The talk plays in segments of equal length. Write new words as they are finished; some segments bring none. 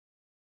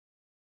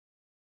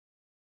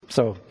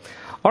So,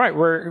 all right,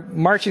 we're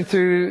marching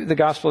through the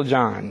Gospel of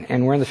John,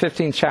 and we're in the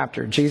 15th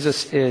chapter.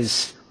 Jesus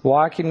is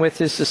walking with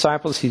his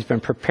disciples. He's been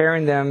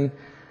preparing them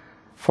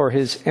for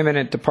his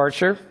imminent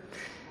departure.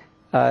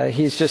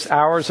 He's just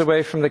hours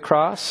away from the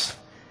cross.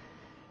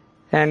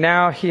 And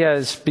now he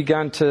has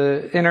begun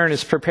to, in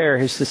earnest, prepare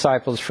his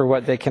disciples for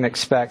what they can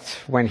expect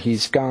when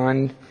he's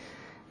gone.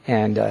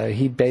 And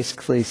he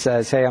basically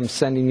says, hey, I'm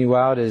sending you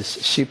out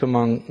as sheep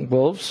among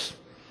wolves.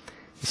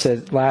 He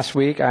said, last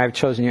week, I have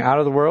chosen you out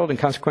of the world, and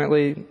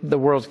consequently, the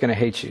world's going to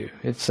hate you.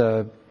 It's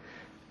a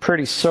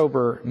pretty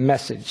sober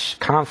message.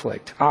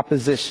 Conflict,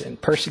 opposition,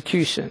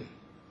 persecution.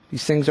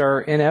 These things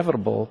are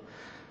inevitable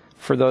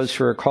for those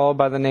who are called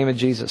by the name of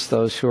Jesus,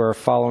 those who are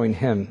following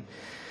him.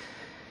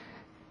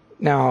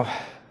 Now,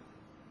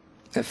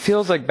 it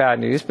feels like bad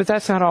news, but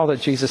that's not all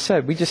that Jesus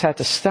said. We just have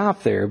to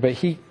stop there. But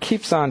he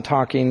keeps on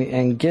talking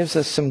and gives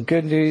us some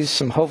good news,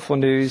 some hopeful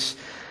news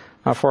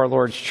for our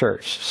Lord's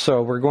church.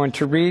 So we're going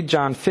to read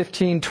John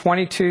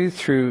 15:22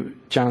 through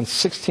John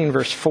 16,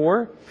 verse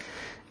 4.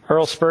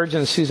 Earl Spurgeon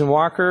and Susan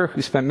Walker,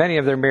 who spent many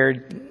of their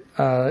married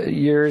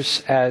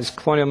years as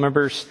colonial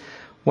members,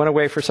 went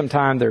away for some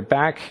time. They're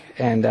back,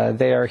 and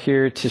they are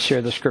here to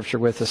share the scripture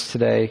with us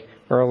today.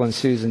 Earl and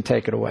Susan,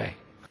 take it away.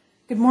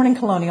 Good morning,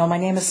 Colonial. My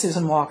name is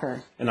Susan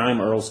Walker. And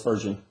I'm Earl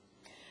Spurgeon.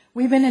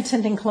 We've been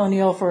attending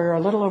Colonial for a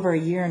little over a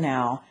year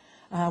now.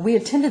 We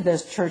attended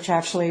this church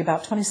actually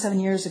about 27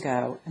 years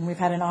ago, and we've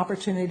had an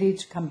opportunity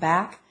to come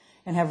back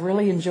and have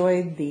really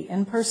enjoyed the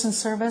in-person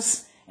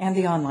service and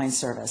the online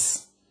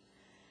service.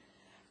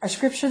 Our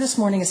scripture this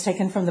morning is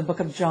taken from the book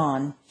of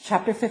John,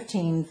 chapter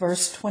 15,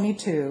 verse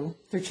 22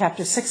 through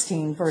chapter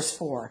 16, verse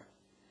 4.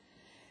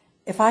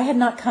 If I had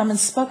not come and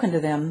spoken to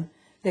them,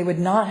 they would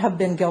not have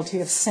been guilty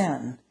of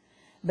sin.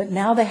 But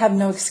now they have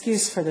no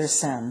excuse for their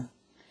sin.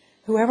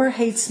 Whoever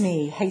hates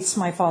me hates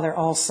my Father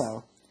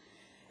also.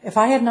 If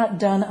I had not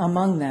done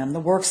among them the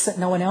works that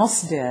no one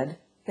else did,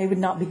 they would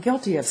not be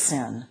guilty of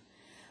sin.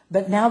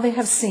 But now they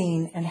have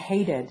seen and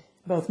hated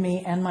both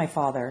me and my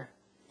Father.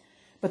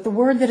 But the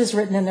word that is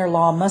written in their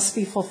law must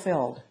be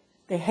fulfilled.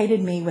 They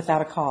hated me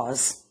without a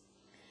cause.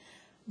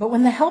 But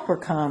when the Helper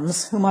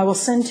comes, whom I will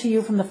send to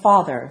you from the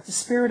Father, the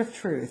Spirit of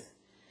truth,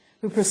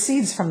 who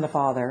proceeds from the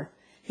Father,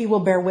 he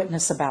will bear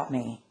witness about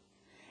me.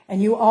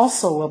 And you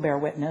also will bear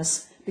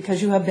witness,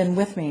 because you have been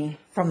with me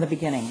from the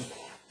beginning.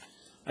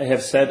 I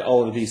have said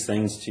all of these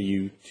things to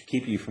you to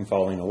keep you from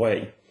falling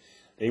away.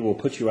 They will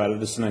put you out of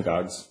the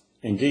synagogues.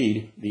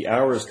 Indeed, the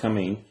hour is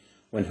coming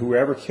when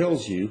whoever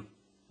kills you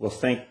will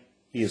think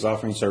he is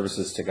offering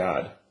services to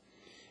God.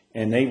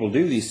 And they will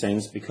do these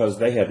things because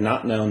they have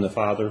not known the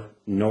Father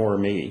nor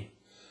me.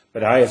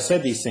 But I have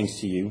said these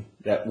things to you,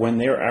 that when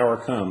their hour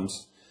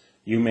comes,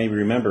 you may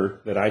remember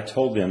that I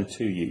told them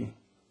to you.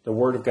 The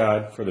word of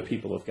God for the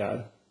people of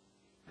God.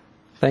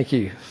 Thank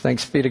you.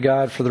 Thanks be to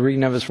God for the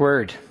reading of his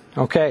word.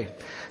 Okay,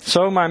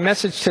 so my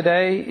message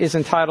today is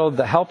entitled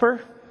The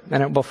Helper,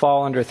 and it will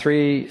fall under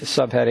three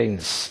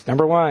subheadings.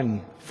 Number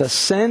 1, the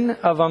sin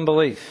of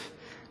unbelief.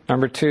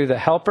 Number 2, the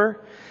helper.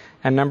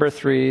 And number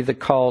 3, the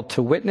call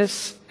to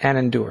witness and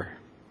endure.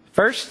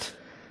 First,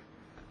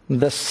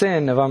 the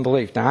sin of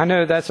unbelief. Now, I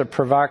know that's a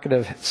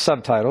provocative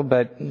subtitle,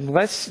 but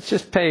let's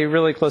just pay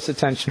really close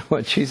attention to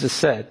what Jesus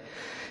said.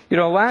 You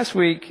know, last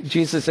week,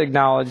 Jesus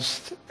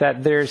acknowledged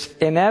that there's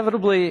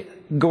inevitably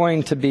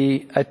going to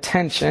be a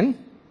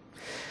tension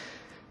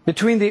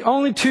between the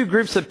only two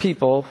groups of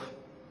people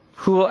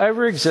who will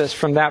ever exist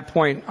from that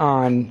point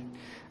on,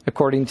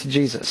 according to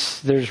Jesus.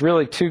 There's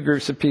really two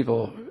groups of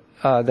people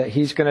that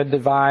he's going to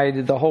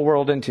divide the whole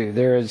world into.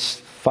 There's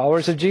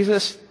followers of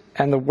Jesus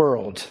and the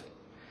world.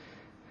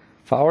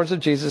 Followers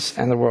of Jesus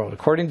and the world.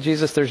 According to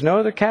Jesus, there's no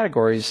other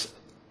categories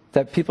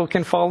that people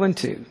can fall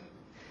into.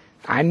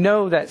 I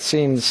know that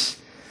seems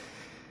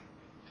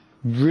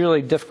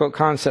really difficult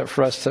concept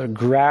for us to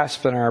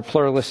grasp in our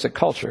pluralistic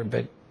culture,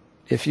 but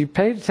if you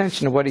paid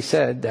attention to what he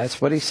said,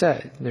 that's what he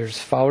said. There's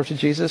followers of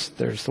Jesus,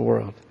 there's the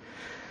world.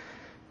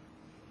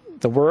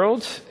 The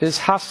world is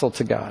hostile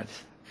to God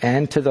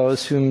and to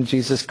those whom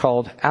Jesus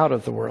called out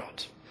of the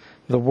world.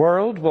 The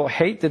world will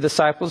hate the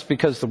disciples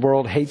because the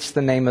world hates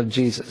the name of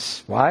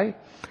Jesus. Why?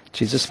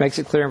 Jesus makes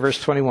it clear in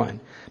verse 21.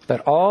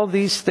 But all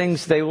these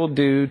things they will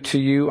do to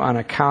you on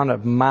account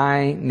of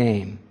my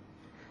name,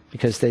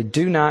 because they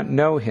do not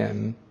know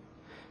him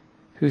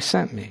who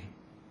sent me.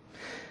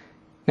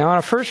 Now, on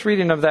a first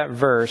reading of that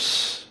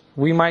verse,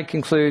 we might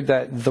conclude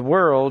that the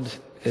world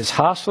is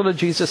hostile to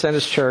Jesus and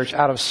his church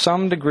out of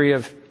some degree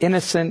of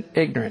innocent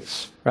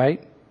ignorance,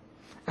 right?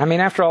 I mean,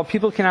 after all,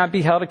 people cannot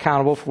be held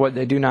accountable for what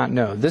they do not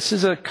know. This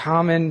is a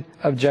common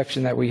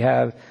objection that we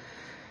have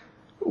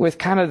with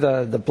kind of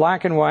the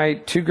black and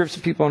white, two groups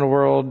of people in the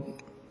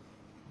world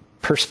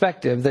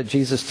perspective that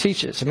Jesus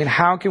teaches. I mean,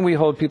 how can we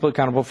hold people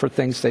accountable for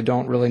things they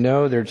don't really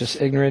know? They're just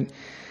ignorant.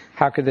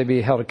 How could they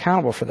be held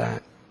accountable for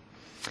that?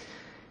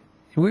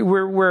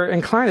 We're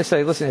inclined to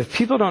say, listen, if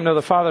people don't know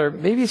the Father,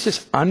 maybe it's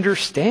just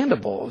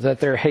understandable that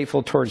they're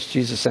hateful towards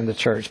Jesus and the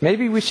church.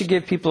 Maybe we should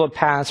give people a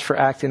pass for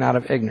acting out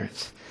of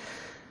ignorance.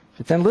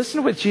 But then listen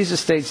to what Jesus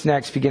states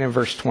next, beginning in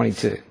verse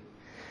 22.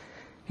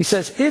 He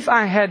says, if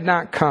I had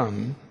not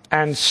come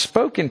and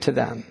spoken to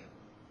them,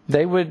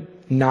 they would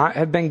not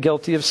have been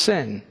guilty of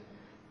sin.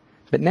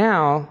 But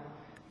now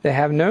they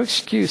have no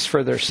excuse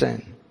for their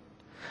sin.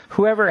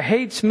 Whoever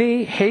hates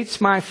me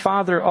hates my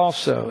Father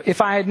also.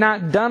 If I had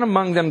not done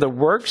among them the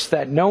works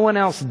that no one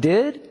else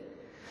did,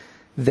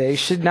 they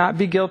should not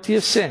be guilty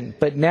of sin.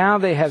 But now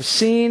they have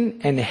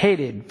seen and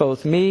hated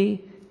both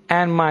me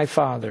and my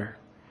Father.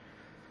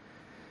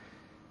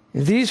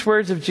 These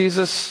words of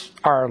Jesus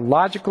are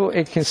logical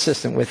and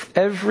consistent with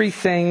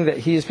everything that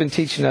he has been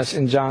teaching us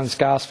in John's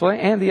gospel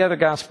and the other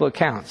gospel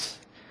accounts.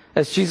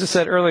 As Jesus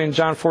said earlier in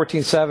John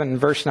 14:7 and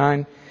verse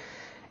 9,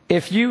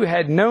 if you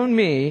had known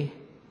me,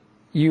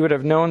 you would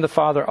have known the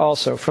Father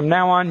also. From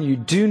now on, you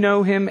do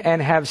know him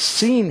and have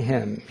seen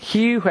him.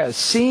 He who has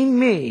seen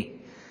me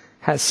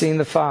has seen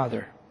the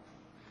Father.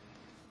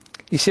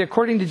 You see,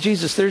 according to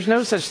Jesus, there's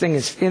no such thing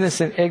as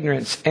innocent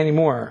ignorance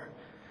anymore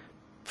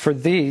for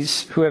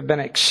these who have been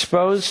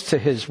exposed to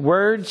his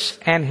words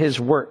and his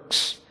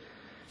works.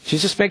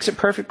 Jesus makes it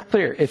perfectly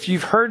clear. If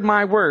you've heard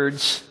my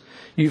words,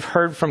 you've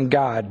heard from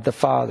God, the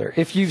Father.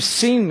 If you've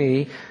seen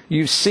me,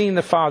 you've seen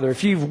the Father.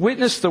 If you've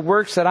witnessed the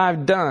works that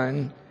I've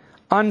done,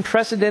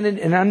 unprecedented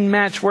and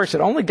unmatched works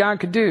that only God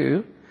could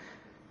do,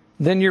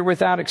 then you're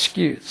without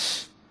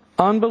excuse.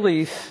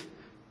 Unbelief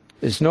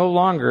is no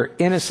longer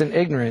innocent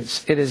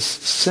ignorance. It is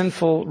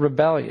sinful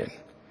rebellion.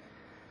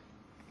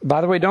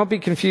 By the way, don't be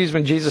confused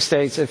when Jesus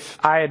states, if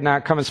I had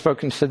not come and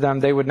spoken to them,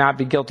 they would not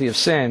be guilty of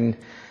sin.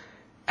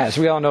 As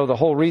we all know, the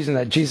whole reason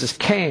that Jesus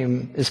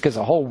came is because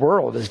the whole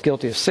world is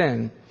guilty of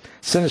sin.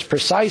 Sin is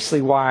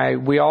precisely why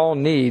we all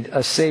need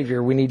a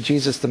Savior. We need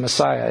Jesus the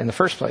Messiah in the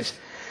first place.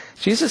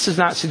 Jesus is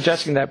not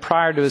suggesting that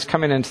prior to his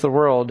coming into the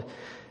world,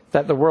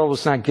 that the world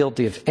was not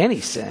guilty of any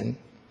sin.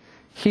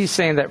 He's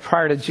saying that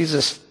prior to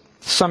Jesus,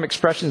 some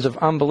expressions of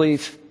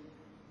unbelief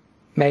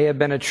may have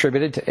been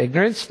attributed to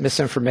ignorance,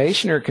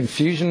 misinformation, or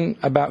confusion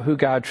about who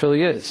God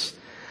truly is.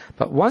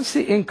 But once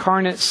the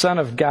incarnate Son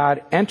of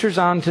God enters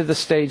onto the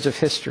stage of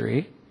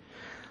history,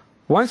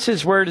 once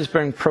his word has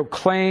been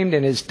proclaimed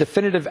and his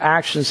definitive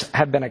actions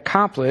have been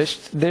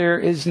accomplished, there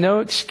is no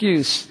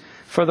excuse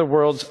for the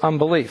world's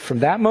unbelief. From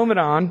that moment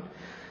on,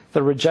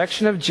 the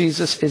rejection of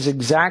Jesus is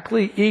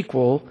exactly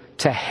equal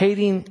to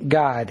hating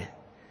God.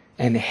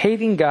 And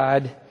hating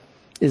God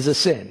is a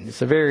sin.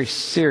 It's a very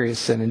serious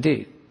sin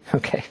indeed.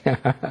 Okay.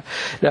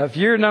 Now, if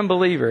you're an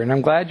unbeliever, and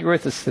I'm glad you're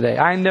with us today,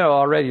 I know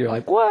already you're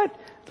like, what?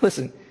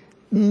 Listen,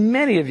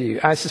 many of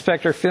you, I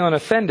suspect, are feeling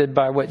offended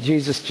by what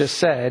Jesus just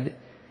said,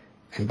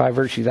 and by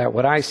virtue of that,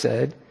 what I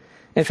said.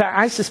 In fact,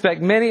 I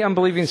suspect many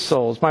unbelieving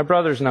souls, my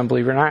brother's an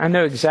unbeliever, and I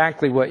know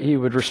exactly what he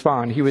would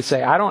respond. He would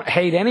say, I don't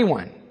hate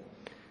anyone.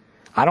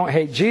 I don't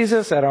hate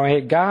Jesus. I don't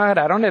hate God.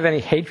 I don't have any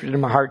hatred in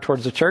my heart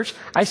towards the church.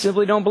 I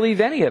simply don't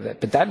believe any of it.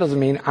 But that doesn't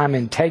mean I'm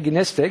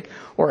antagonistic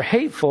or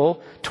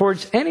hateful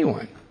towards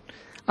anyone.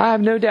 I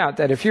have no doubt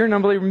that if you're an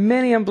unbeliever,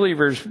 many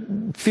unbelievers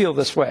feel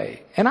this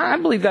way. And I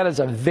believe that is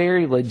a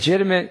very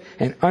legitimate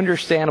and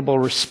understandable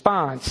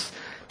response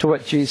to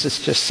what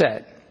Jesus just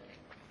said.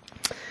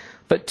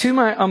 But to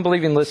my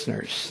unbelieving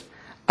listeners,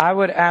 I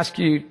would ask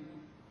you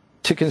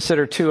to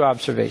consider two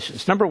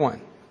observations. Number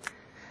one,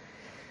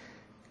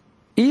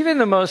 even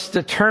the most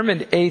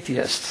determined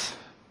atheist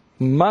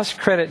must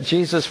credit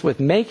Jesus with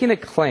making a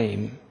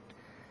claim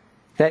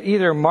that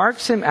either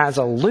marks him as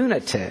a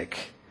lunatic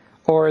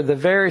or the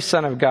very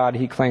Son of God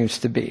he claims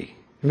to be.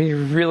 I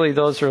mean, really,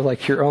 those are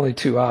like your only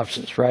two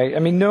options, right? I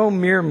mean, no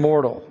mere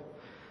mortal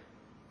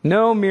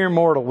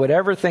would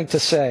ever think to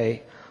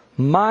say,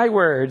 my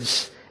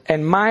words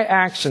and my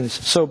actions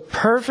so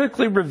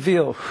perfectly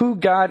reveal who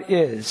God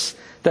is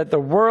that the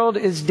world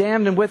is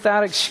damned and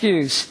without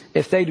excuse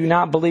if they do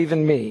not believe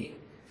in me.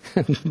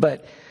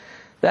 But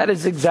that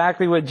is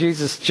exactly what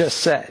Jesus just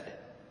said.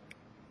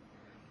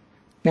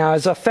 Now,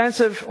 as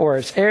offensive or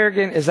as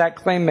arrogant as that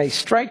claim may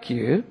strike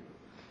you,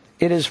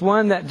 it is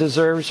one that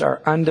deserves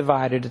our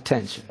undivided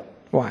attention.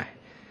 Why?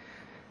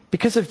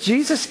 Because if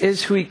Jesus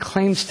is who he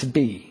claims to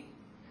be,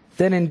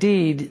 then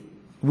indeed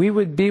we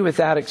would be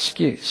without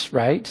excuse,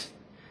 right?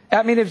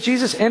 I mean, if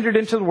Jesus entered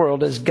into the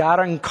world as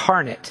God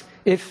incarnate,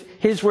 if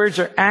his words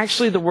are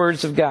actually the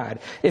words of God,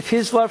 if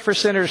his love for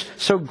sinners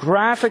so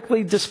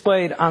graphically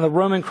displayed on the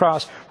Roman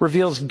cross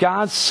reveals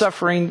God's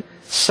suffering,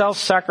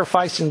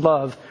 self-sacrificing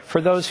love for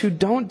those who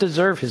don't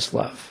deserve his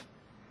love,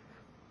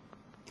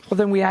 well,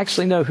 then we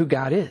actually know who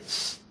God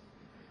is.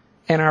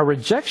 And our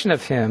rejection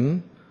of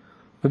him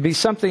would be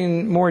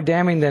something more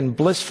damning than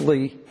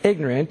blissfully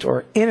ignorant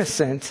or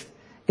innocent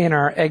in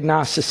our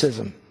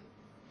agnosticism.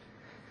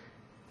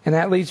 And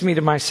that leads me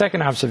to my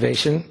second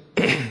observation.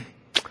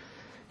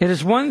 It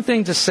is one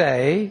thing to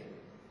say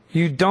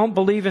you don't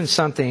believe in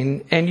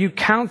something and you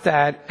count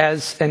that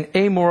as an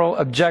amoral,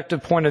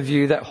 objective point of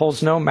view that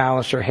holds no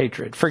malice or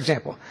hatred. For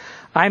example,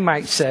 I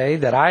might say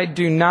that I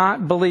do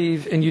not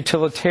believe in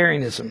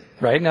utilitarianism,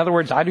 right? In other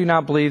words, I do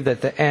not believe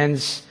that the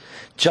ends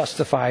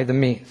justify the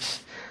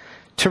means.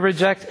 To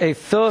reject a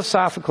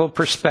philosophical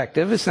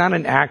perspective is not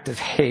an act of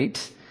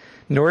hate,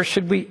 nor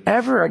should we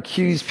ever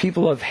accuse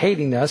people of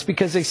hating us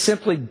because they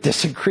simply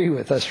disagree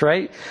with us,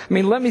 right? I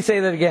mean, let me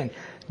say that again.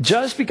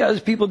 Just because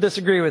people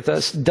disagree with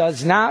us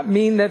does not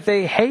mean that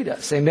they hate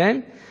us.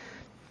 Amen?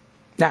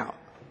 Now,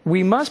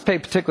 we must pay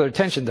particular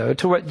attention, though,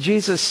 to what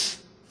Jesus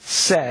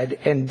said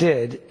and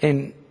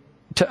did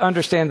to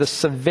understand the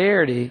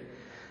severity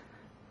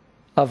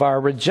of our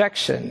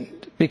rejection,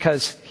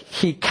 because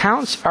he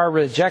counts our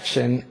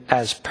rejection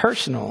as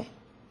personal,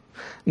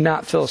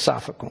 not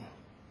philosophical.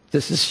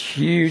 This is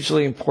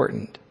hugely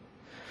important.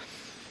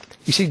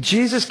 You see,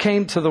 Jesus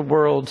came to the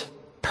world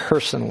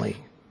personally.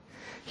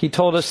 He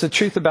told us the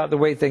truth about the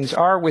way things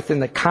are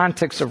within the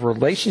context of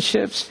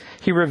relationships.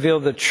 He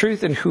revealed the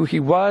truth in who he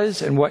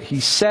was and what he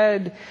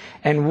said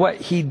and what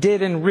he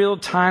did in real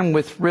time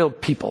with real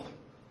people.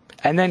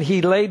 And then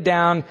he laid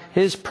down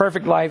his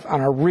perfect life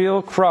on a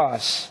real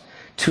cross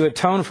to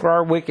atone for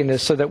our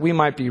wickedness so that we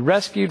might be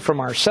rescued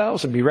from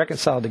ourselves and be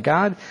reconciled to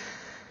God.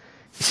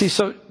 You see,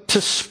 so to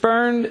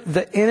spurn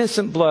the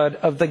innocent blood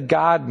of the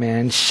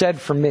God-man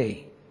shed for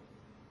me,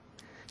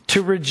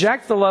 to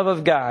reject the love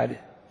of God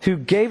who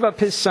gave up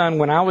his son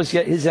when I was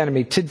yet his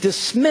enemy, to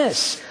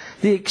dismiss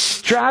the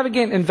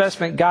extravagant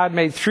investment God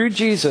made through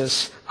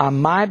Jesus on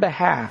my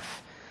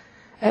behalf,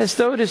 as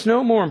though it is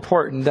no more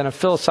important than a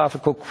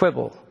philosophical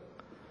quibble.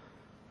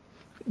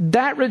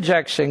 That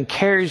rejection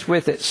carries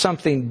with it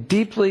something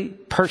deeply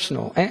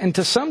personal and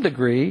to some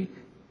degree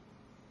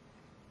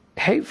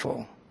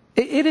hateful.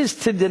 It is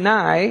to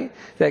deny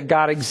that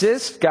God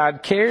exists,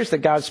 God cares, that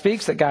God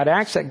speaks, that God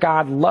acts, that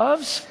God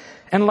loves,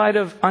 in light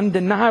of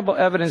undeniable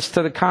evidence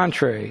to the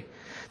contrary.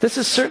 This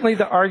is certainly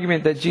the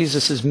argument that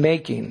Jesus is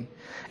making.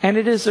 And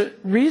it is a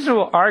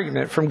reasonable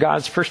argument from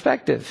God's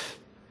perspective.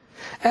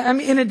 I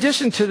mean, in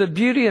addition to the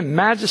beauty and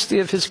majesty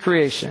of his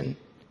creation,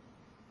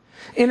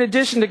 in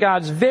addition to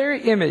God's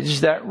very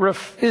image that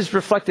is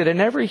reflected in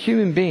every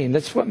human being,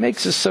 that's what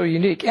makes us so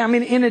unique. I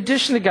mean, in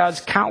addition to God's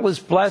countless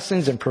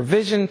blessings and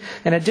provision,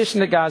 in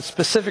addition to God's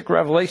specific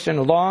revelation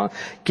and law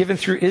given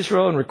through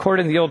Israel and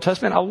recorded in the Old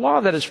Testament, a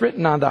law that is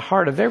written on the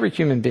heart of every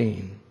human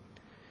being.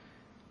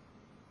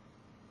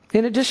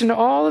 In addition to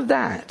all of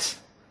that,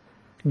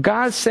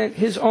 God sent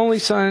his only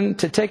son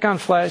to take on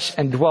flesh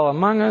and dwell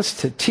among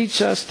us, to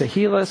teach us, to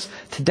heal us,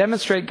 to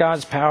demonstrate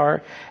God's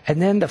power.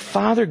 And then the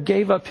Father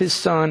gave up his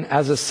son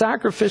as a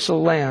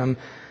sacrificial lamb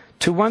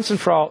to once and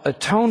for all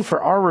atone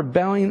for our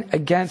rebellion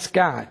against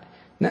God.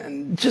 Now,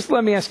 just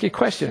let me ask you a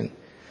question.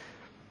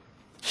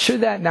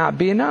 Should that not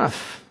be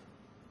enough?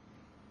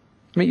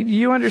 I mean,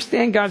 you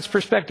understand God's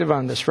perspective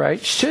on this, right?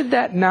 Should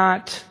that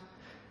not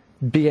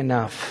be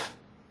enough?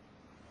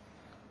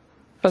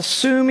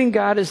 Assuming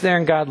God is there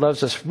and God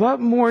loves us,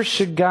 what more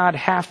should God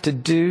have to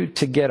do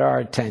to get our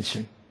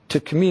attention, to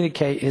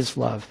communicate his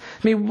love?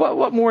 I mean,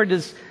 what more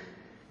does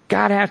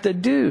God have to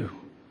do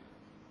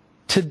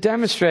to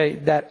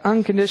demonstrate that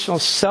unconditional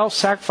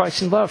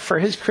self-sacrificing love for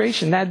his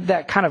creation,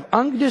 that kind of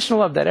unconditional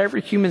love that every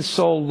human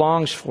soul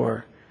longs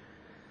for?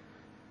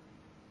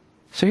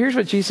 So here's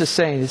what Jesus is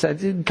saying, is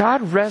that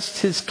God rests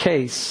his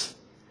case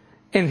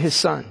in his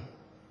son.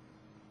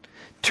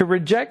 To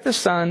reject the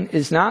Son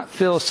is not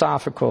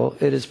philosophical,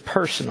 it is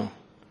personal.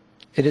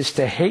 It is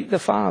to hate the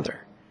Father.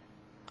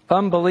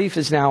 Unbelief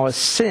is now a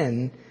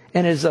sin,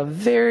 and is a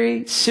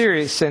very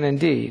serious sin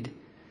indeed.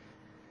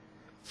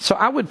 So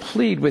I would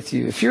plead with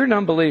you, if you're an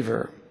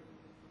unbeliever,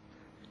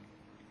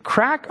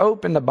 crack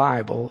open the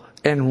Bible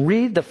and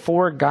read the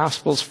 4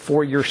 Gospels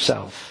for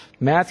yourself.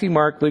 Matthew,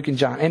 Mark, Luke, and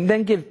John. And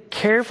then give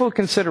careful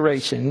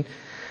consideration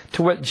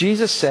to what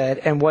Jesus said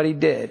and what he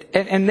did.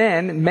 And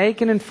then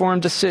make an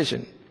informed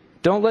decision.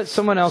 Don't let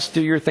someone else do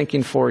your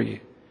thinking for you.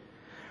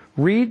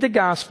 Read the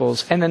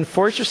Gospels and then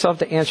force yourself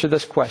to answer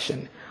this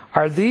question.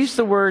 Are these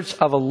the words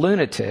of a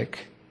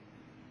lunatic,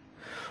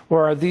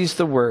 or are these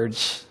the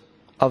words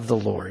of the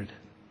Lord?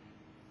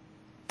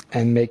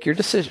 And make your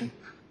decision.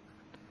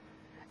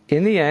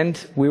 In the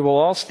end, we will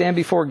all stand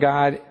before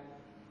God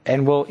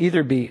and will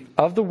either be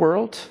of the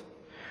world,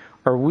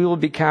 or we will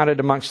be counted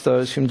amongst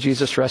those whom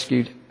Jesus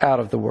rescued out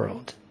of the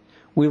world.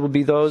 We will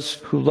be those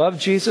who love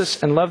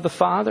Jesus and love the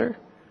Father,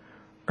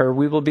 or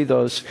we will be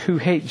those who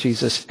hate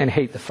Jesus and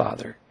hate the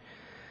Father.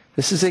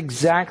 This is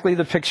exactly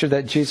the picture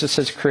that Jesus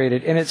has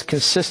created, and it's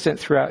consistent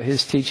throughout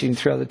his teaching,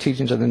 throughout the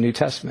teachings of the New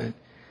Testament.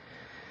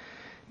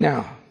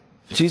 Now,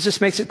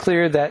 Jesus makes it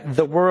clear that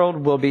the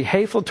world will be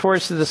hateful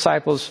towards the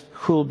disciples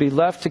who will be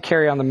left to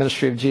carry on the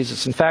ministry of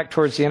Jesus. In fact,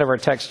 towards the end of our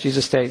text,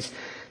 Jesus states,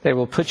 they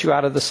will put you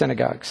out of the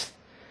synagogues.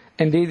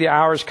 Indeed, the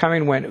hour is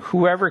coming when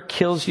whoever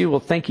kills you will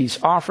think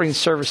he's offering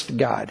service to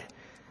God.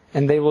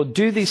 And they will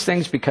do these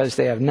things because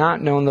they have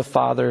not known the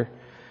Father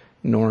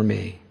nor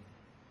me.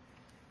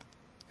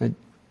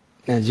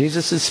 Now,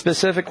 Jesus is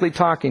specifically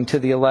talking to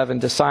the 11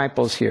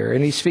 disciples here,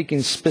 and he's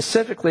speaking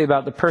specifically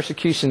about the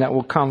persecution that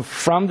will come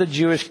from the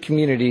Jewish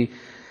community,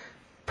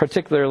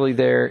 particularly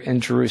there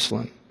in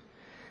Jerusalem.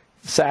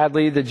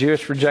 Sadly, the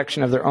Jewish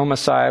rejection of their own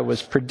Messiah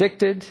was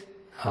predicted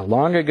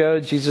long ago.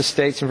 Jesus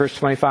states in verse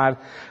 25,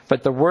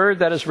 "But the word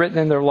that is written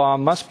in their law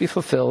must be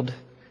fulfilled.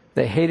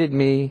 They hated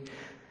me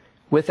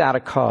without a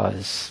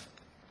cause."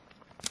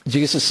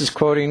 Jesus is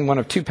quoting one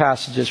of two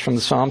passages from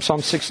the Psalm,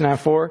 Psalm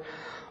 69:4.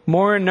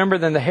 More in number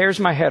than the hairs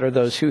of my head are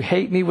those who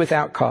hate me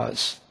without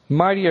cause.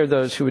 Mighty are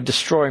those who would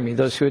destroy me,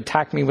 those who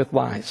attack me with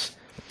lies.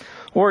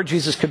 Or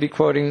Jesus could be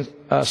quoting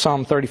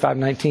Psalm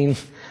 35:19.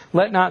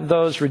 Let not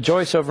those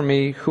rejoice over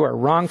me who are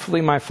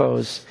wrongfully my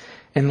foes,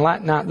 and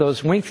let not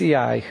those wink the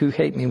eye who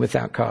hate me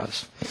without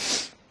cause.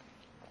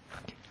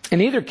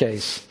 In either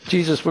case,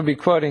 Jesus would be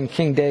quoting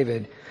King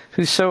David,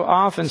 who so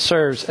often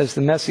serves as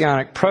the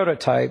messianic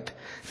prototype,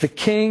 the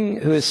king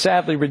who is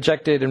sadly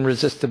rejected and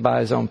resisted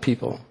by his own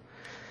people.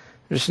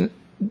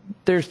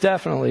 There's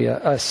definitely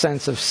a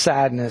sense of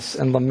sadness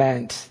and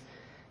lament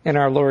in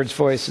our Lord's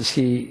voice as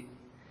he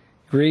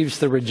grieves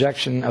the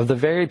rejection of the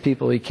very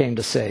people he came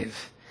to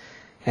save.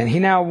 And he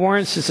now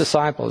warns his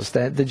disciples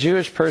that the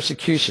Jewish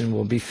persecution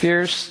will be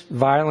fierce,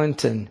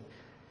 violent, and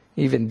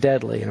even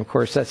deadly. And of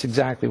course, that's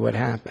exactly what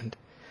happened.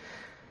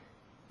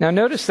 Now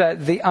notice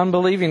that the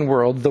unbelieving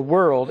world, the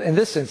world in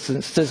this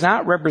instance, does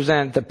not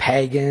represent the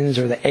pagans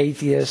or the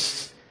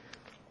atheists.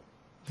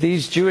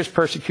 These Jewish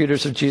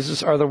persecutors of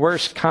Jesus are the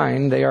worst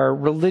kind. They are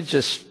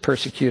religious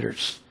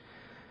persecutors.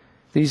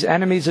 These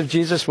enemies of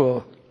Jesus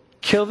will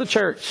kill the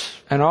church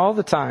and all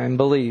the time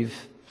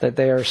believe that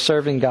they are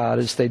serving God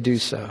as they do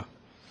so.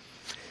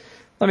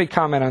 Let me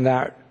comment on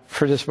that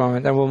for this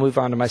moment, then we'll move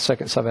on to my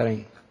second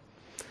subheading.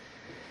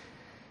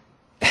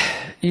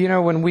 You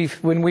know, when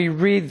we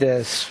read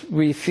this,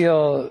 we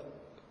feel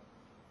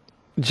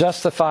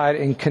justified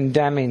in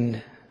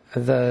condemning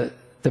the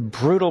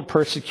brutal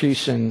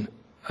persecution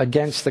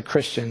against the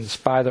Christians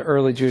by the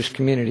early Jewish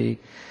community,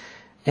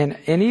 and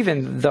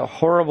even the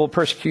horrible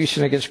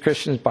persecution against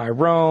Christians by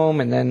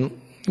Rome, and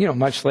then, you know,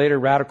 much later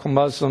radical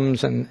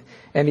Muslims and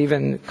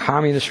even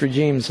communist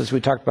regimes, as we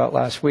talked about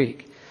last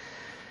week.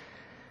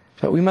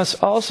 But we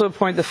must also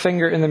point the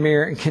finger in the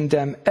mirror and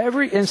condemn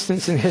every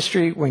instance in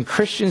history when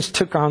Christians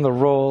took on the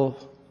role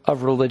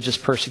of religious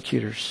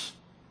persecutors.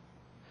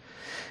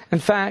 In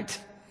fact,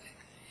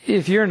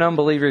 if you're an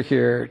unbeliever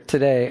here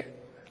today,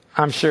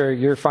 I'm sure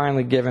you're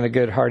finally given a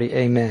good hearty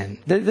amen.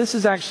 This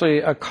is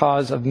actually a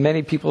cause of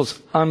many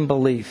people's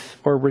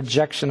unbelief or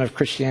rejection of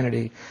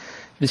Christianity,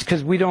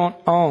 because we don't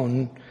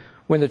own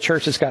when the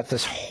church has got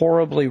this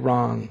horribly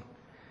wrong.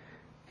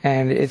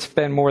 And it's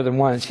been more than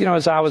once. You know,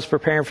 as I was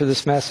preparing for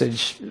this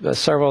message,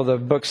 several of the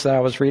books that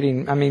I was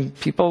reading, I mean,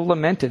 people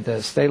lamented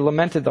this. They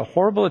lamented the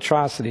horrible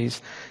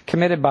atrocities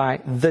committed by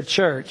the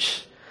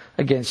church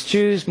against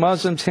Jews,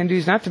 Muslims,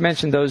 Hindus, not to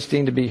mention those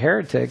deemed to be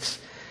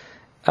heretics.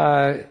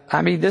 I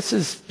mean,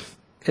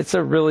 it's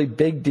a really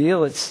big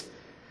deal. It's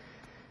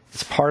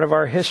part of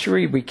our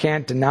history. We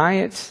can't deny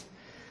it.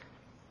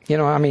 You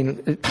know, I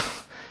mean,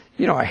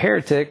 you know, a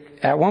heretic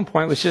at one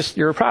point was just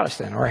you're a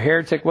Protestant, or a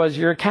heretic was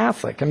you're a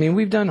Catholic. I mean,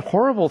 we've done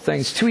horrible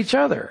things to each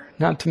other,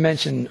 not to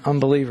mention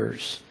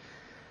unbelievers.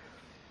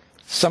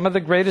 Some of the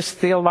greatest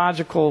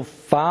theological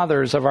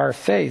fathers of our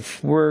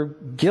faith were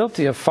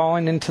guilty of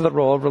falling into the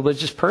role of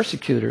religious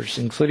persecutors,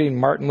 including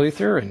Martin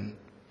Luther and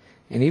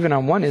even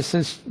on one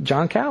instance,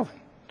 John Calvin.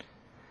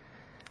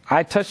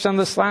 I touched on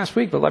this last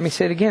week, but let me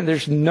say it again.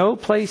 There's no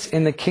place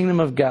in the kingdom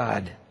of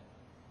God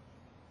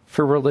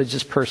for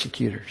religious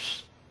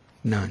persecutors.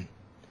 None.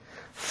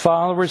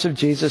 Followers of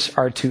Jesus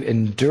are to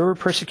endure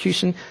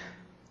persecution,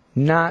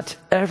 not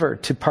ever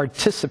to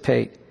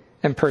participate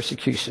in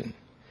persecution.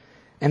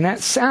 And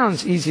that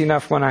sounds easy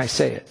enough when I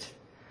say it.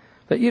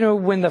 But you know,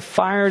 when the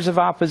fires of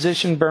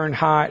opposition burn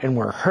hot and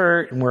we're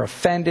hurt and we're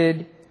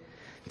offended,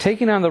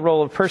 taking on the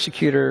role of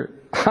persecutor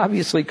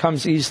obviously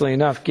comes easily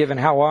enough, given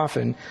how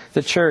often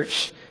the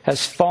church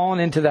has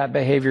fallen into that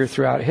behavior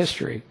throughout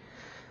history.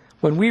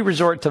 When we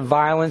resort to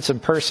violence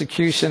and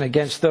persecution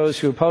against those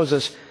who oppose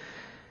us,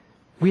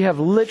 we have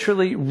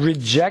literally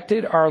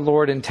rejected our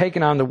Lord and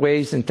taken on the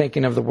ways and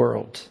thinking of the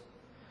world.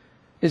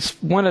 It's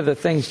one of the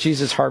things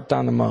Jesus harped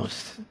on the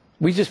most.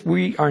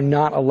 We are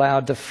not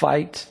allowed to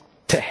fight,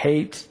 to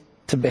hate,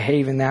 to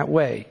behave in that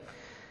way.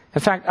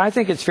 In fact, I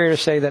think it's fair to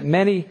say that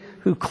many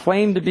who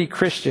claimed to be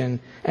Christian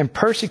and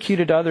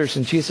persecuted others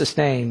in Jesus'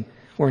 name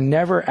were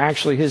never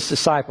actually his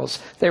disciples.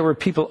 They were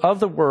people of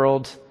the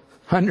world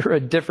under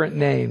a different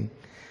name,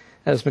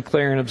 as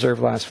McLaren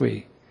observed last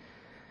week.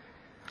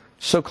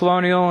 So,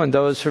 Colonial and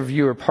those of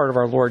you who are part of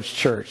our Lord's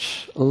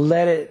church,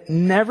 let it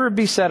never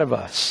be said of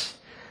us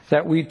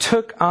that we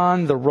took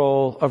on the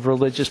role of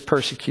religious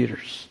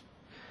persecutors.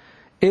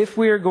 If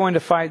we are going to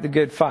fight the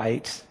good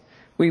fight,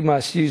 we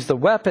must use the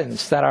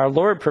weapons that our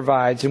Lord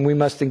provides, and we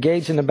must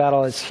engage in the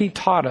battle as he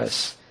taught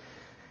us.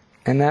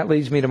 And that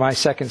leads me to my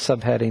second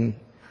subheading,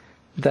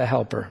 the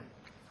helper.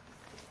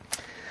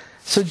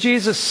 So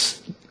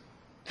Jesus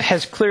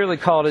has clearly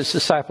called his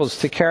disciples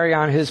to carry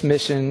on his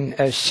mission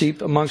as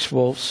sheep amongst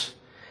wolves.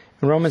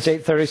 In Romans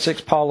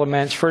 8:36, Paul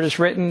laments, "For it is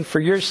written, for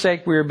your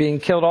sake we are being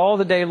killed all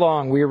the day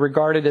long. We are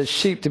regarded as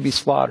sheep to be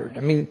slaughtered."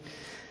 I mean,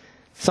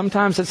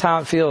 sometimes that's how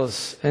it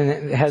feels, and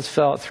it has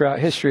felt throughout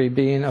history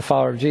being a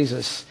follower of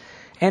Jesus.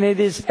 And it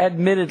is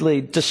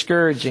admittedly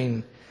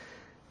discouraging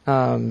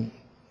when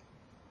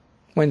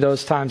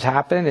those times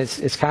happen.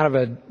 It's kind of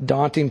a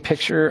daunting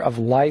picture of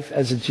life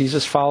as a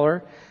Jesus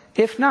follower.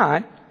 If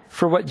not,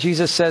 for what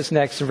Jesus says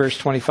next in verse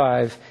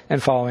 25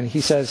 and following.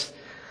 He says,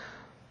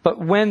 but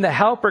when the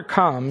Helper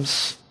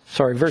comes,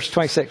 verse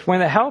 26, when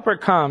the Helper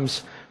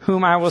comes,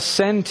 whom I will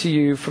send to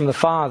you from the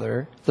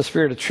Father, the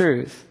Spirit of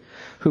truth,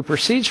 who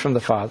proceeds from the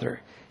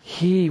Father,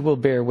 he will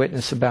bear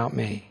witness about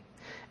me.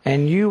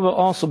 And you will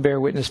also bear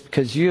witness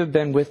because you have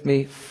been with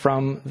me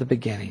from the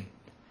beginning.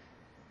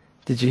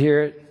 Did you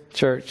hear it,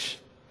 church?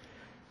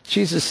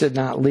 Jesus did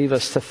not leave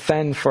us to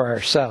fend for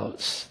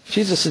ourselves.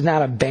 Jesus did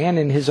not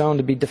abandon his own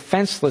to be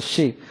defenseless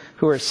sheep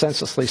who are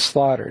senselessly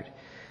slaughtered.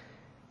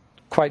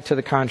 Quite to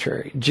the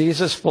contrary.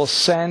 Jesus will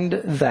send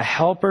the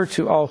Helper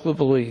to all who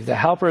believe. The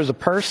Helper is a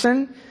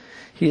person.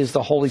 He is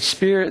the Holy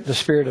Spirit, the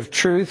Spirit of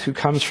truth, who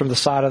comes from the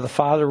side of the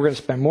Father. We're going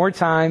to spend more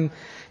time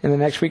in the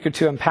next week or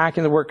two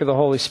unpacking the work of the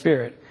Holy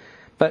Spirit.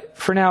 But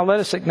for now, let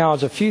us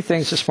acknowledge a few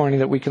things this morning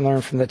that we can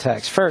learn from the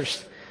text.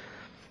 First,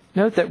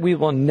 note that we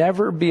will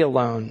never be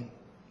alone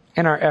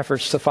in our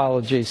efforts to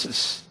follow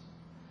Jesus.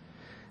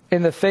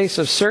 In the face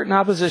of certain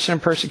opposition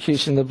and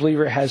persecution, the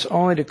believer has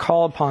only to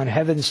call upon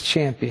heaven's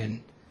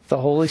champion, the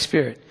Holy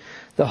Spirit.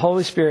 The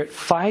Holy Spirit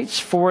fights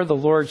for the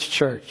Lord's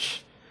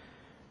church.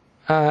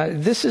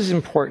 This is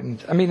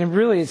important. I mean,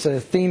 really, it's a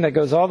theme that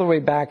goes all the way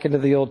back into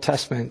the Old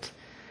Testament.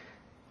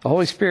 The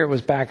Holy Spirit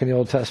was back in the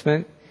Old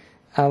Testament.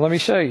 Let me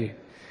show you.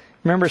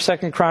 Remember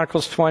 2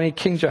 Chronicles 20,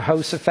 King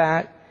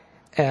Jehoshaphat?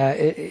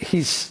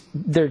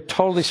 They're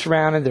totally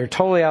surrounded. They're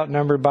totally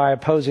outnumbered by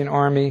opposing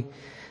army.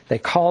 They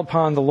call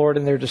upon the Lord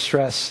in their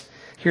distress.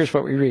 Here's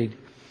what we read.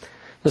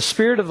 The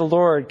Spirit of the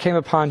Lord came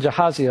upon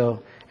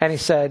Jehaziel, and he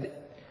said,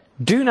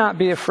 do not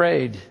be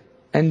afraid,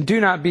 and do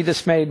not be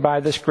dismayed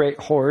by this great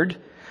horde,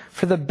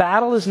 for the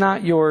battle is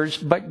not yours,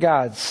 but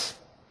God's.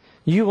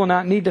 You will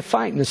not need to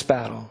fight in this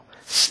battle.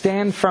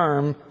 Stand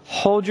firm,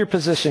 hold your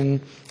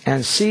position,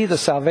 and see the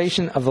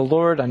salvation of the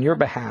Lord on your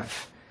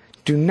behalf.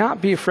 Do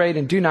not be afraid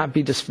and do not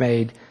be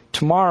dismayed.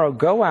 Tomorrow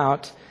go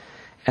out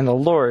and the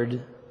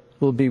Lord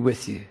will be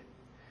with you.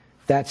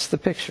 That's the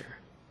picture.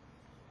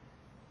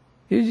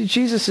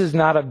 Jesus has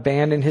not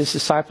abandoned his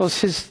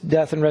disciples. His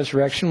death and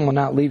resurrection will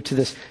not lead to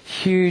this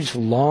huge,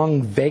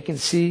 long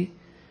vacancy.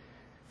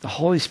 The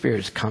Holy Spirit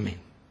is coming.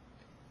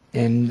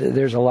 And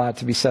there's a lot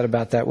to be said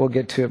about that. We'll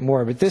get to it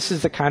more. But this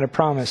is the kind of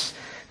promise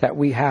that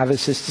we have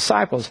as his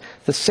disciples.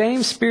 The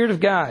same Spirit of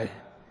God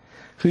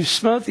who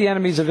smote the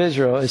enemies of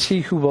Israel is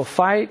he who will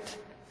fight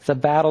the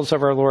battles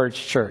of our Lord's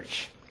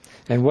church.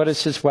 And what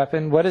is his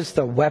weapon? What is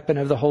the weapon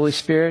of the Holy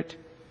Spirit?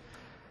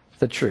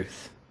 The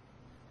truth.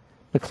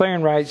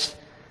 McLaren writes,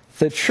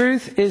 the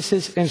truth is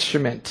his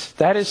instrument.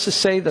 That is to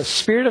say, the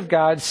Spirit of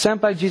God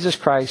sent by Jesus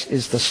Christ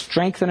is the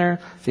strengthener,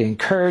 the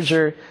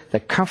encourager, the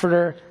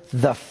comforter,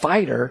 the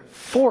fighter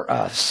for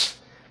us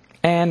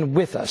and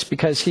with us,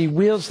 because he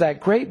wields that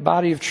great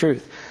body of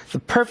truth, the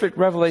perfect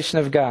revelation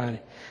of God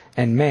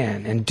and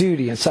man and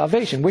duty and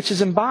salvation, which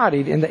is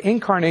embodied in the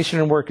incarnation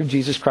and work of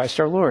Jesus Christ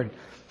our Lord.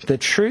 The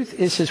truth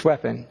is his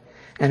weapon,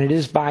 and it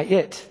is by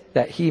it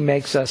that he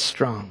makes us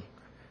strong.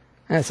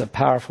 That's a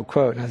powerful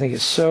quote, and I think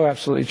it's so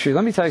absolutely true.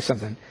 Let me tell you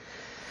something.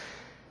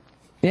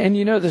 And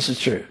you know this is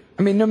true.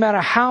 I mean, no matter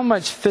how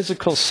much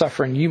physical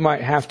suffering you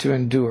might have to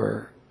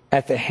endure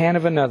at the hand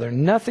of another,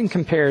 nothing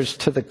compares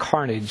to the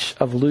carnage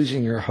of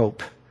losing your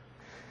hope.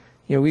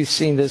 You know, we've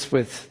seen this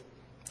with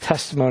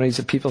testimonies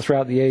of people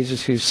throughout the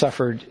ages who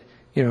suffered,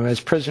 as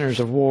prisoners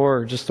of war,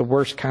 or just the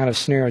worst kind of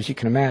scenarios you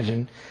can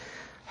imagine.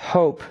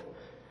 Hope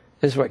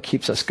is what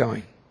keeps us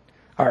going.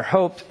 Our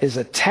hope is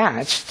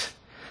attached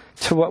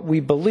to what we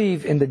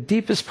believe in the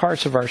deepest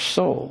parts of our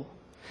soul.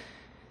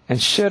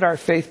 And should our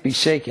faith be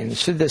shaken,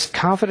 should this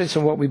confidence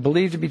in what we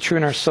believe to be true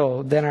in our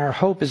soul, then our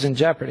hope is in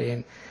jeopardy.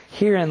 And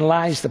herein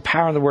lies the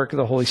power and the work of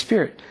the Holy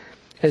Spirit.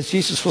 As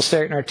Jesus will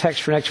say in our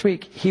text for next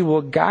week, he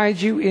will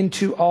guide you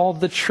into all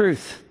the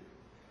truth.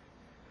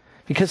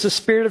 Because the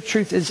Spirit of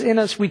truth is in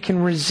us, we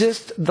can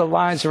resist the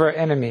lies of our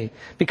enemy.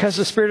 Because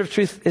the Spirit of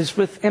truth is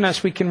within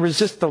us, we can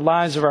resist the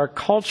lies of our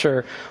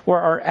culture or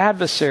our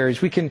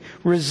adversaries. We can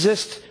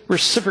resist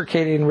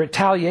reciprocating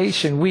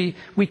retaliation. We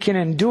can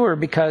endure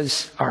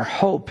because our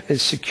hope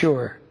is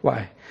secure.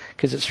 Why?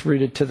 Because it's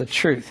rooted to the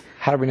truth.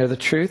 How do we know the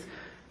truth?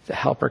 The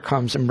Helper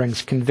comes and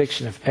brings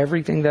conviction of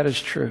everything that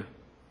is true.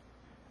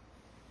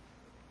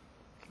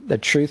 The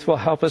truth will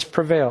help us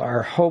prevail.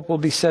 Our hope will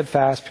be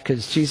steadfast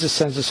because Jesus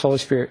sends his Holy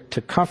Spirit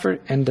to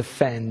comfort and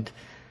defend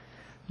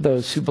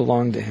those who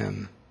belong to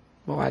him.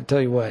 Well, I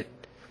tell you what,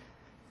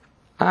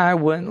 I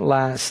wouldn't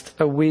last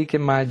a week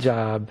in my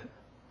job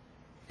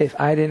if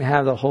I didn't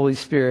have the Holy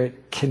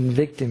Spirit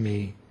convicting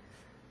me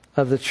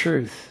of the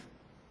truth.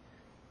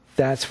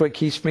 That's what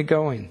keeps me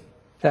going.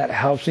 That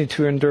helps me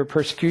to endure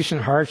persecution,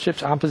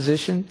 hardships,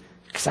 opposition,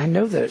 because I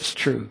know that it's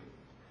true.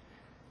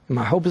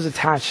 My hope is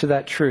attached to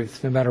that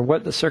truth, no matter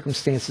what the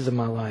circumstances of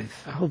my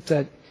life. I hope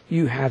that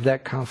you have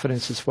that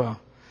confidence as well.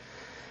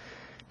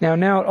 Now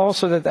note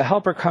also that the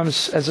Helper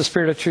comes as a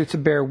Spirit of truth to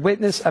bear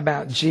witness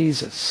about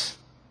Jesus.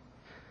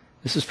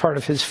 This is part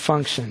of his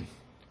function.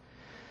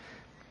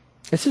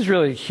 This is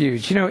really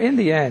huge. In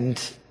the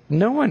end,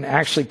 no one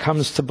actually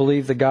comes to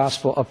believe the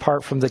gospel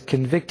apart from the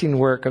convicting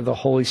work of the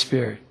Holy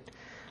Spirit.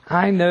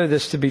 I know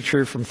this to be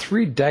true from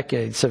 3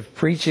 decades of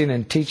preaching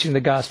and teaching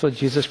the gospel of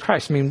Jesus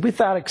Christ. I mean,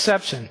 without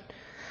exception,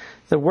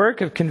 the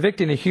work of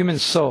convicting a human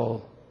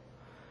soul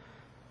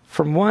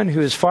from one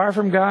who is far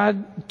from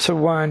God to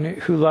one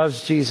who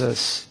loves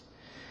Jesus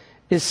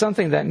is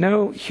something that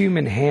no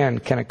human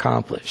hand can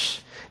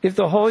accomplish. If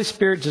the Holy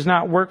Spirit does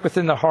not work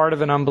within the heart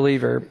of an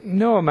unbeliever,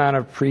 no amount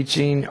of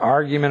preaching,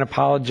 argument,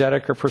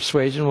 apologetic, or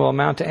persuasion will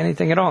amount to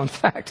anything at all. In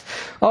fact,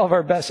 all of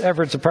our best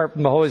efforts apart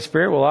from the Holy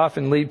Spirit will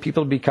often lead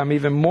people to become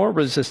even more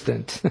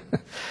resistant.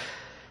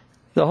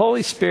 The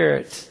Holy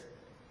Spirit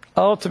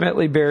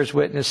ultimately bears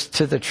witness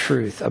to the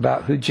truth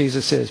about who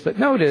Jesus is. But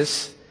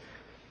notice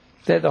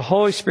that the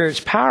Holy Spirit's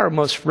power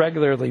most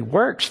regularly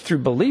works through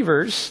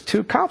believers to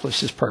accomplish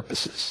his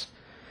purposes.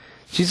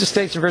 Jesus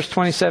states in verse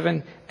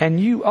 27, "And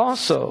you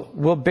also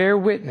will bear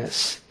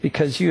witness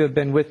because you have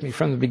been with me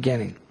from the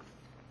beginning."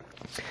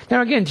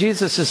 Now again,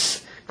 Jesus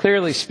is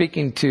clearly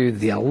speaking to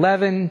the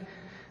 11,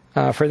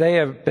 for they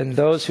have been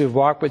those who have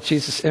walked with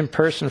Jesus in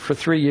person for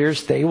 3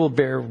 years. They will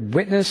bear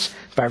witness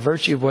by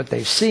virtue of what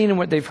they've seen and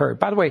what they've heard.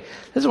 By the way,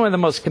 this is one of the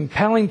most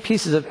compelling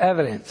pieces of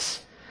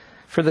evidence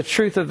for the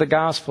truth of the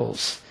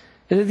Gospels.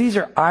 These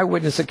are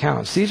eyewitness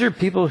accounts. These are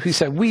people who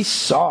said, we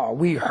saw,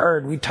 we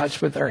heard, we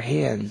touched with our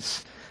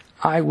hands.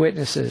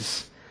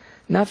 Eyewitnesses.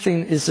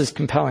 Nothing is as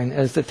compelling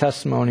as the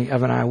testimony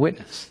of an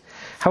eyewitness.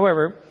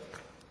 However,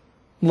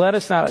 let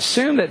us not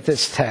assume that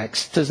this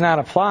text does not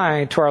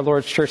apply to our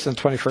Lord's church in the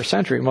 21st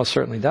century. It most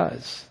certainly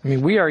does. I mean,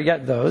 we are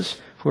yet those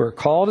who are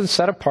called and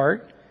set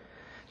apart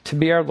to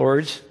be our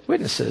Lord's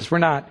witnesses. We're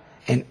not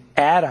an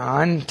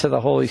add-on to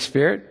the Holy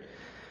Spirit.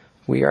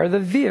 We are the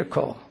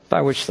vehicle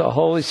by which the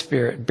Holy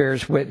Spirit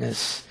bears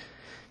witness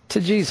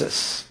to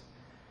Jesus,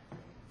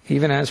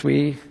 even as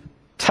we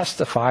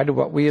testify to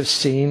what we have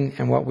seen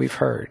and what we've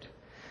heard.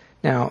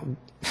 Now,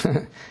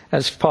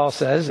 as Paul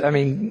says, I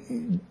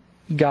mean,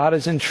 God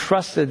has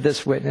entrusted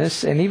this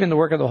witness and even the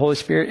work of the Holy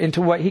Spirit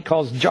into what he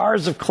calls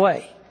jars of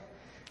clay.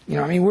 You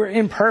know, I mean, we're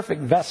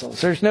imperfect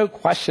vessels. There's no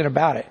question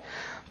about it.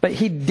 But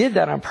he did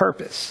that on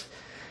purpose.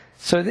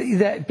 So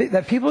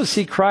that people would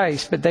see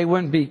Christ, but they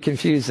wouldn't be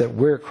confused that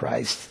we're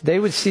Christ. They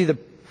would see the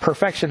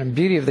perfection and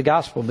beauty of the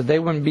gospel, but they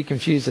wouldn't be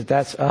confused that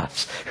that's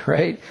us,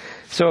 right?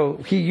 So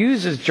he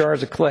uses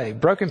jars of clay,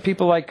 broken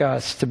people like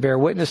us, to bear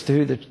witness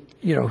to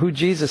who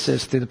Jesus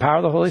is through the power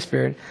of the Holy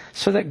Spirit,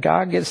 so that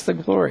God gets the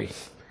glory.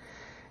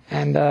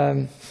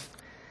 And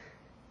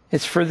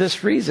it's for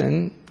this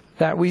reason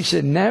that we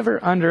should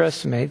never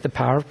underestimate the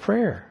power of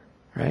prayer,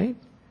 right?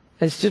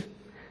 It's just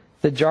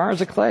the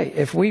jars of clay.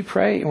 If we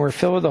pray and we're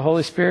filled with the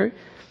Holy Spirit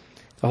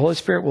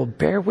will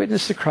bear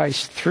witness to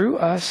Christ through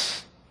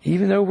us,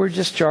 even though we're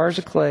just jars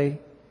of clay.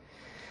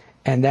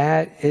 And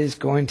that is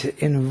going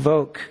to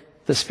invoke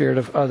the spirit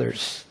of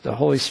others. The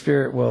Holy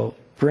Spirit will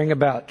bring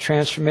about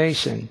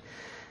transformation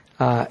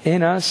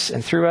in us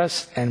and through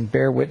us and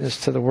bear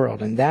witness to the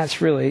world. And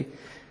that's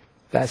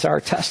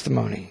our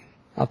testimony.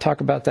 I'll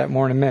talk about that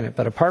more in a minute.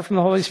 But apart from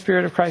the Holy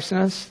Spirit of Christ in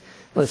us,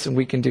 listen,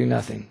 we can do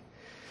nothing.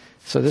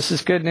 So this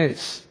is good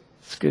news.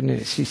 It's good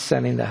news. He's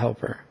sending the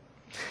helper.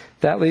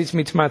 That leads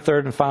me to my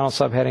third and final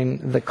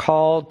subheading, the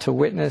call to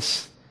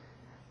witness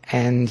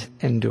and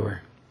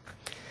endure.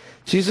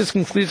 Jesus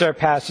concludes our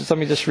passage. Let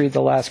me just read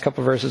the last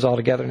couple of verses all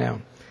together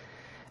now.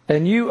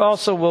 "And you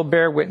also will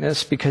bear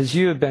witness because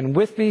you have been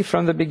with me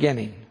from the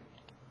beginning.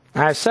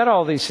 I have said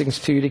all these things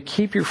to you to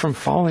keep you from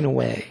falling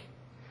away.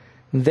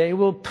 They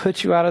will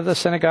put you out of the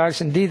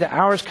synagogues. Indeed, the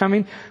hour is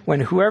coming when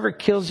whoever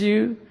kills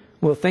you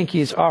will think he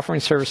is offering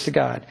service to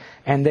God.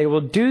 And they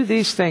will do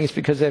these things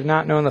because they have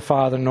not known the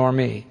Father nor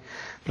me.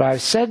 But I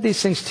have said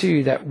these things to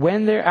you that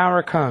when their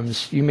hour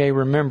comes, you may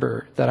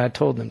remember that I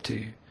told them to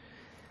you."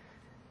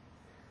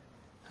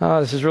 Oh,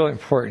 this is really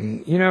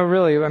important.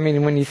 Really, I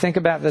mean, when you think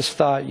about this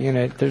thought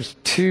unit, there's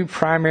 2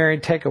 primary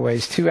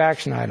takeaways, 2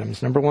 action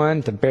items. Number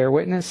 1, to bear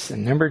witness,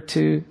 and number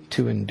 2,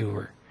 to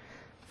endure.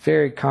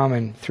 Very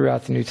common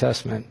throughout the New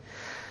Testament.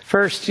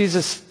 First,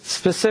 Jesus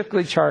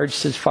specifically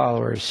charged his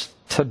followers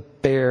to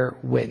bear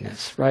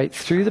witness, right?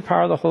 Through the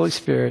power of the Holy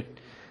Spirit,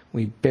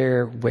 we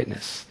bear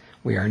witness.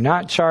 We are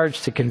not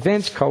charged to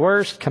convince,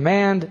 coerce,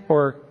 command,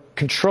 or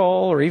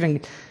control, or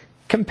even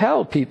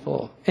compel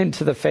people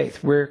into the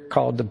faith. We're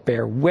called to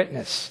bear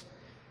witness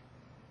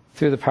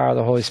through the power of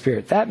the Holy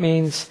Spirit. That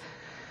means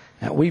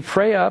that we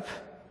pray up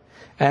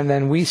and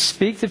then we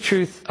speak the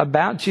truth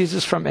about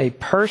Jesus from a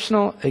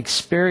personal,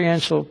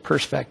 experiential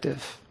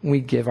perspective. We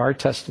give our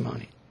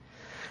testimony.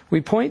 We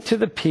point to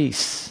the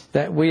peace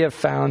that we have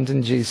found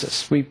in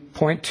Jesus. We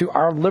point to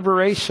our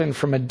liberation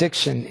from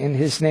addiction in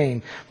his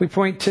name. We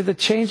point to the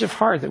change of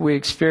heart that we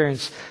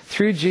experience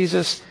through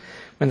Jesus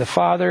when the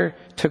Father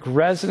took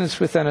residence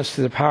within us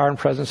through the power and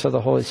presence of the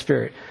Holy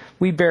Spirit.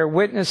 We bear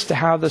witness to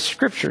how the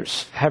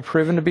Scriptures have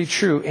proven to be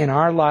true in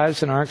our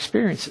lives and our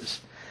experiences.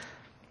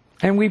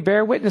 And we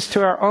bear witness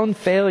to our own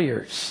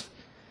failures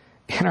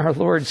in our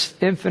Lord's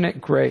infinite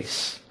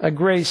grace, a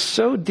grace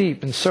so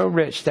deep and so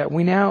rich that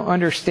we now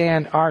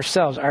understand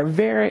ourselves, our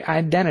very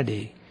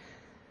identity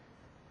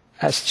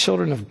as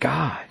children of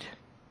God.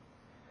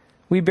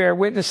 We bear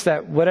witness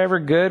that whatever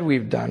good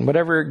we've done,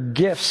 whatever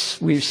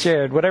gifts we've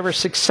shared, whatever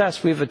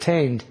success we've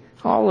attained,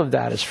 all of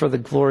that is for the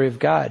glory of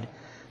God.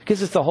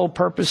 Because it's the whole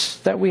purpose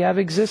that we have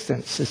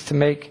existence, is to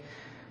make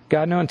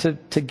God known,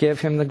 to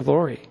give him the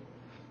glory.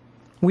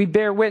 We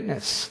bear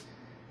witness.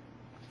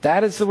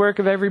 That is the work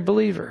of every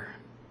believer.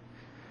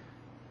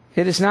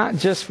 It is not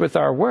just with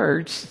our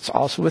words, it's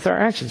also with our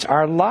actions.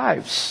 Our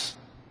lives,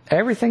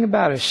 everything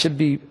about us should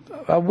be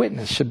a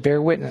witness, should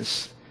bear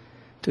witness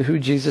to who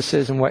Jesus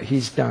is and what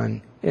he's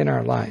done in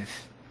our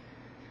life.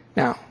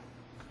 Now,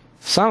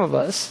 some of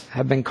us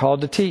have been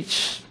called to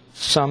teach,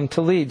 some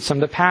to lead, some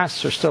to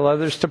pastor, still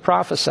others to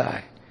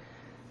prophesy.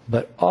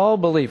 But all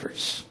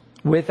believers,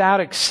 without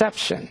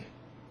exception,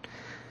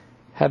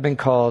 have been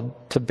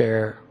called to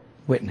bear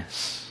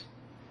witness.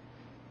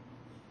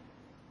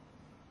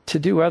 To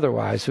do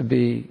otherwise would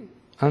be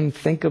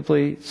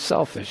unthinkably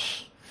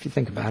selfish, if you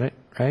think about it,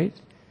 right?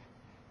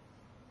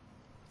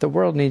 The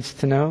world needs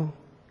to know.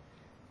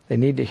 They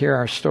need to hear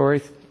our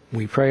story.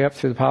 We pray up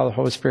through the power of the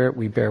Holy Spirit.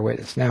 We bear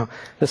witness. Now,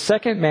 the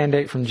second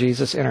mandate from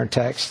Jesus in our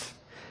text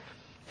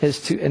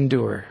is to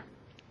endure.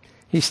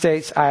 He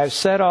states, I have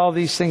said all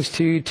these things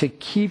to you to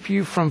keep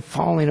you from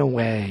falling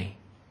away.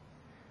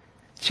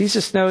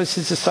 Jesus knows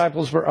his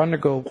disciples will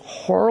undergo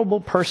horrible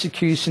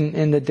persecution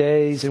in the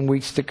days and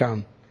weeks to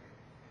come.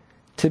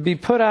 To be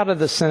put out of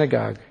the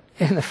synagogue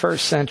in the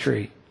first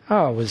century,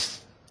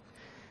 it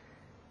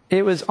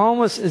was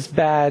almost as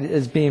bad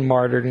as being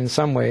martyred in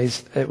some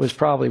ways. It was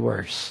probably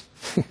worse.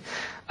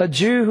 A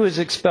Jew who was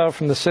expelled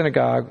from the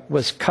synagogue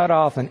was cut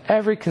off in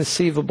every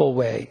conceivable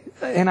way.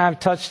 And I've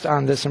touched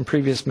on this in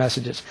previous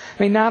messages.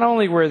 I mean, not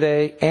only were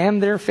they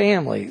and their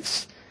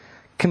families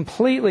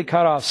completely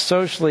cut off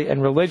socially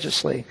and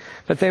religiously,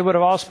 but they would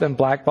have also been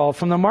blackballed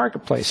from the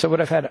marketplace. So it would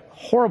have had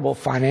horrible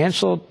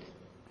financial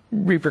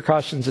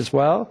repercussions as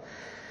well.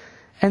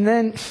 And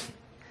then,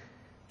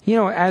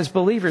 as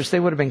believers, they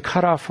would have been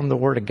cut off from the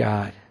Word of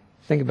God.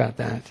 Think about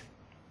that.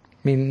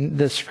 I mean,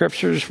 the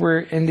scriptures were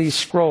in these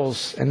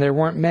scrolls, and there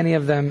weren't many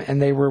of them, and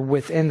they were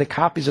within the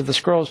copies of the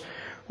scrolls,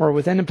 or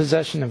within the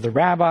possession of the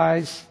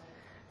rabbis,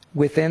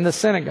 within the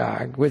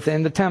synagogue,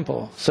 within the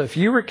temple. So if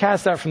you were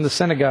cast out from the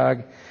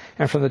synagogue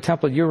and from the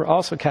temple, you were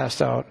also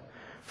cast out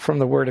from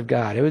the Word of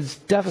God. It was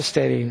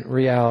devastating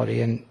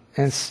reality, and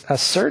a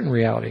certain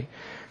reality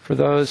for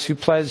those who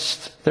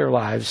pledged their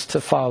lives to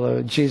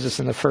follow Jesus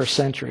in the first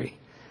century.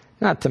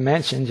 Not to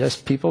mention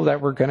just people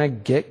that were going to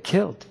get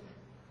killed.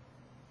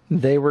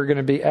 They were going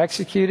to be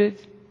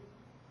executed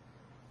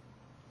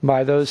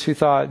by those who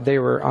thought they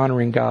were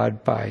honoring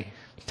God by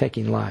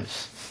taking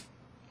lives.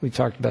 We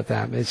talked about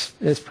that.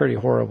 It's pretty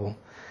horrible.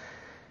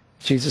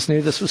 Jesus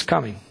knew this was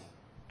coming.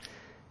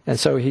 And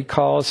so he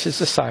calls his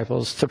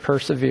disciples to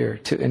persevere,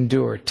 to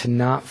endure, to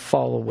not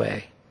fall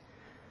away.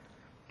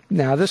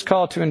 Now, this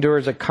call to endure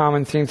is a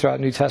common theme throughout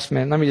the New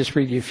Testament. Let me just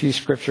read you a few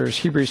scriptures.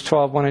 Hebrews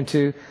 12, 1 and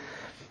 2.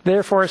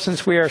 Therefore,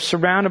 since we are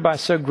surrounded by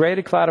so great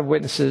a cloud of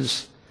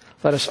witnesses,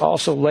 let us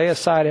also lay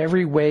aside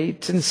every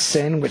weight and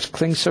sin which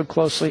clings so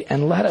closely,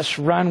 and let us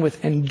run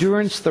with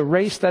endurance the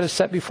race that is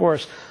set before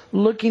us,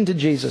 looking to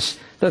Jesus,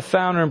 the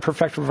founder and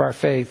perfecter of our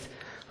faith,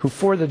 who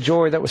for the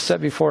joy that was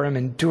set before him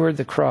endured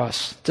the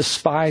cross,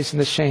 despising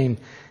the shame,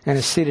 and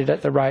is seated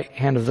at the right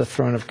hand of the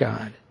throne of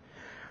God.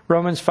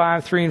 Romans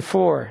 5, 3 and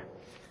 4.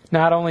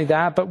 Not only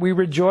that, but we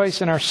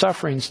rejoice in our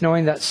sufferings,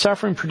 knowing that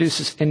suffering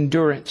produces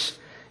endurance,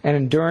 and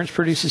endurance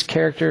produces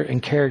character,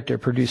 and character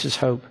produces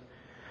hope.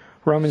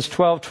 Romans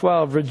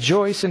 12:12,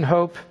 rejoice in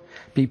hope,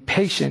 be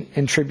patient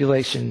in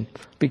tribulation,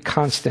 be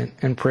constant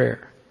in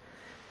prayer.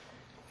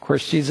 Of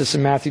course, Jesus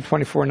in Matthew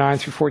 24, 9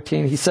 through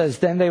 14, he says,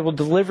 then they will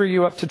deliver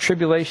you up to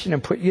tribulation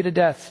and put you to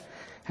death,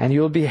 and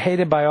you will be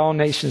hated by all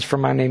nations for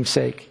my name's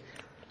sake.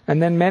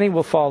 And then many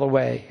will fall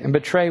away and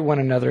betray one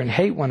another and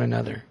hate one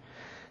another.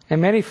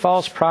 And many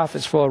false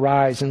prophets will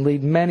arise and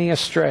lead many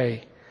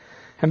astray.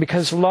 And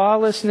because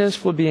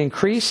lawlessness will be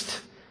increased,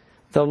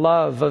 the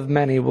love of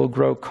many will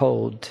grow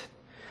cold.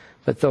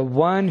 But the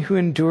one who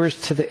endures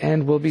to the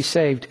end will be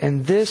saved.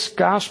 And this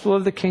gospel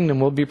of the kingdom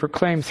will be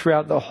proclaimed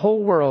throughout the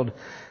whole world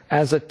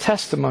as a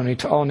testimony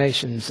to all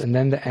nations. And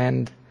then the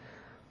end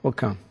will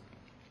come.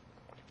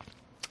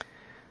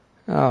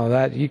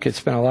 That you could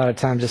spend a lot of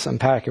time just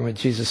unpacking what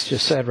Jesus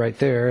just said right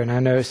there. And I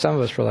know some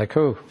of us were like,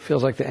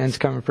 feels like the end's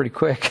coming pretty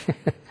quick.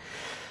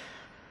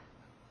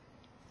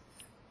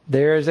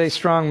 There is a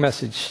strong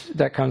message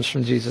that comes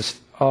from Jesus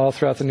all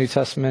throughout the New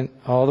Testament,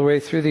 all the way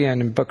through the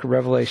end in the book of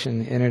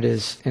Revelation, and it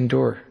is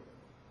endure.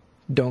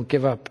 Don't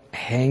give up.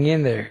 Hang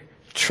in there.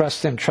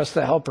 Trust him. Trust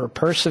the helper.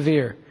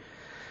 Persevere.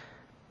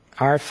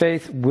 Our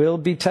faith will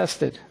be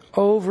tested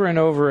over and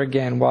over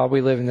again while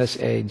we live in this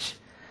age.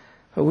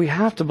 But we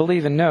have to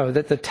believe and know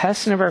that the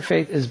testing of our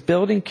faith is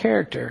building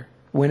character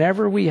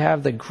whenever we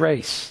have the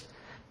grace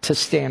to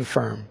stand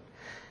firm.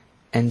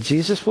 And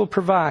Jesus will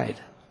provide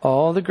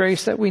all the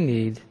grace that we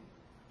need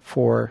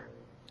for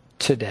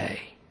today.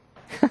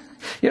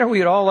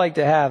 We'd all like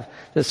to have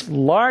this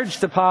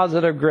large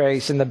deposit of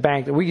grace in the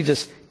bank that we could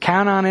just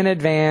count on in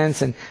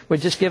advance and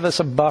would just give us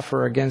a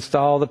buffer against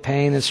all the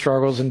pain and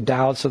struggles and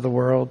doubts of the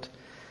world.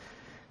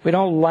 We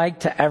don't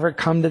like to ever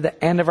come to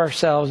the end of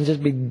ourselves and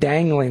just be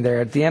dangling there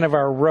at the end of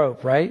our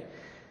rope, right?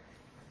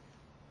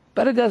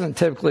 But it doesn't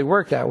typically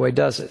work that way,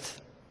 does it?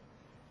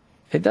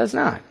 It does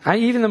not.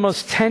 Even the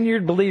most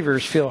tenured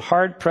believers feel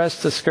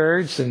hard-pressed,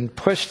 discouraged, and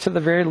pushed to the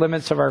very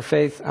limits of our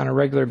faith on a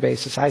regular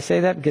basis. I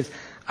say that because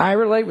I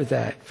relate with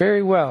that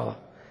very well.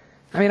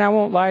 I mean, I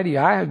won't lie to you.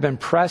 I have been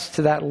pressed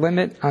to that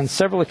limit on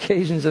several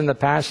occasions in the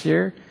past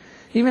year.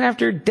 Even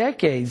after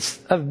decades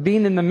of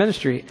being in the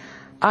ministry,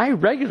 I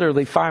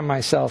regularly find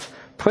myself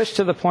pushed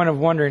to the point of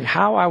wondering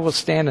how I will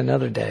stand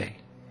another day.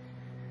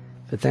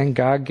 But then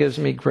God gives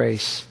me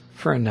grace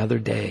for another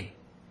day.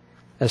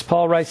 As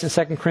Paul writes in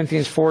 2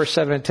 Corinthians 4,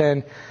 7 and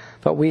 10,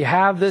 but we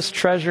have this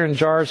treasure in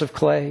jars of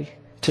clay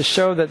to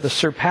show that the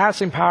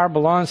surpassing power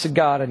belongs to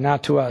God and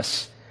not to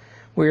us.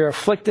 We are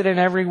afflicted in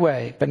every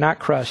way, but not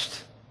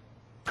crushed.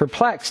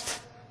 Perplexed,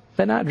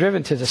 but not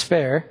driven to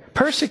despair.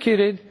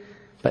 Persecuted,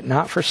 but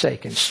not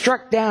forsaken.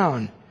 Struck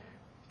down,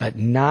 but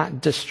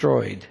not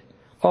destroyed.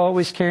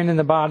 Always carrying in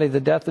the body the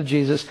death of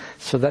Jesus,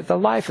 so that the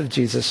life of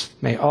Jesus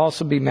may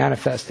also be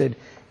manifested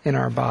in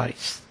our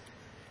bodies.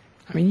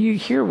 I mean, you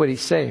hear what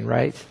he's saying,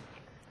 right?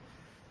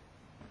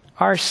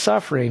 Our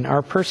suffering,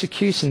 our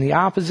persecution, the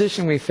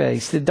opposition we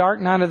face, the dark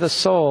night of the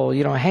soul,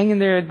 hanging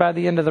there by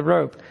the end of the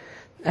rope,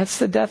 that's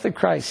the death of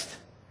Christ.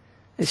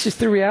 It's just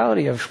the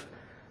reality of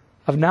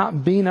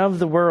not being of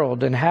the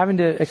world and having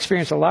to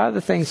experience a lot of the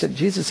things that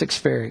Jesus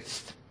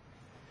experienced.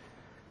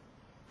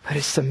 But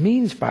it's the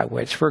means by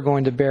which we're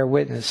going to bear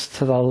witness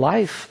to the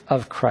life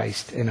of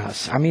Christ in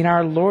us. I mean,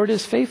 our Lord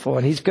is faithful,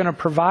 and he's going to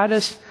provide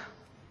us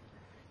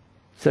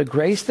the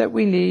grace that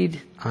we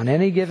need on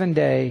any given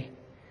day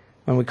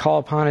when we call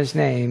upon his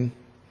name.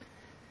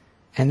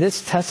 And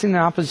this testing and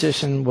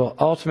opposition will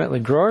ultimately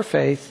grow our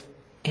faith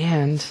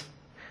and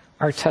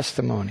our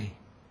testimony.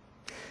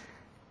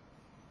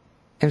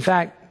 In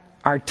fact,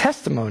 our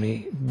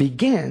testimony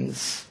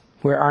begins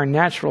where our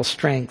natural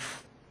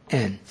strength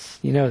ends.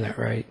 You know that,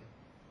 right?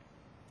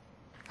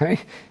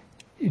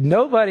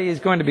 Nobody is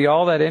going to be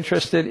all that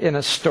interested in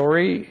a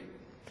story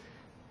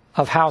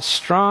of how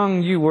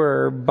strong you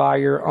were by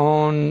your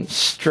own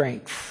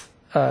strength.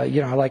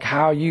 Like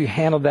how you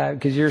handled that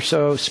because you're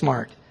so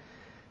smart.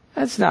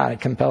 That's not a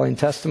compelling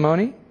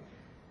testimony.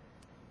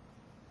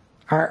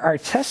 Our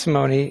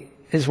testimony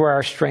is where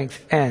our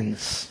strength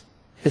ends.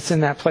 It's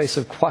in that place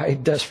of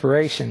quiet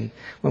desperation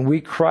when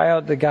we cry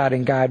out to God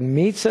and God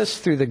meets us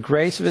through the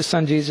grace of his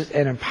Son Jesus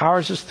and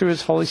empowers us through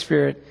his Holy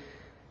Spirit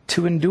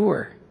to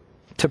endure,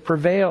 to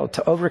prevail,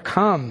 to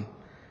overcome.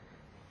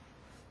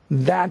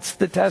 That's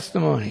the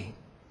testimony.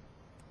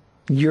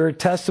 Your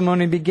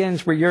testimony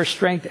begins where your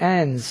strength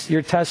ends.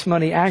 Your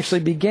testimony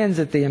actually begins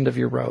at the end of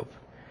your rope.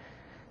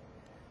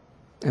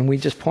 And we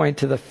just point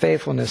to the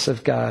faithfulness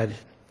of God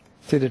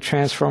through the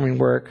transforming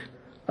work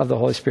of the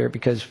Holy Spirit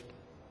because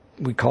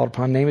we called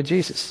upon the name of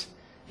Jesus.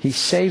 He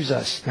saves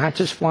us, not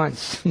just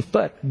once,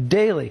 but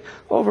daily,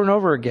 over and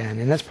over again.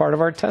 And that's part of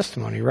our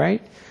testimony,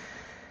 right?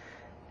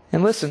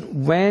 And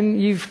listen, when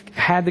you've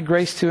had the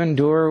grace to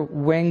endure,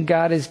 when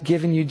God has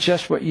given you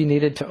just what you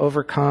needed to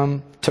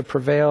overcome, to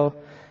prevail,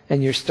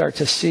 and you start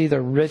to see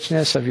the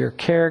richness of your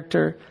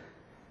character,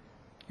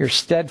 your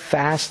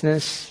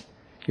steadfastness,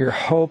 your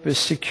hope is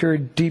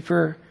secured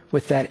deeper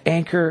with that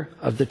anchor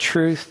of the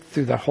truth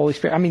through the Holy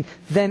Spirit.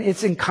 Then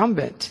it's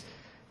incumbent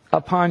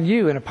upon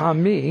you and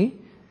upon me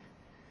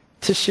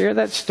to share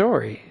that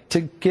story, to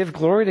give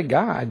glory to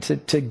God,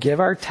 to give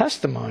our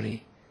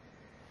testimony.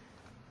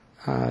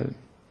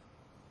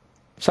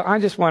 So I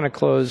just want to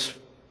close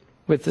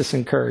with this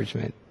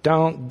encouragement.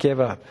 Don't give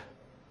up.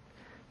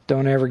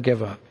 Don't ever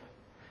give up.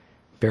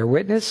 Bear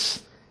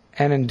witness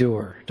and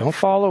endure. Don't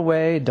fall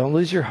away. Don't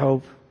lose your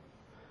hope.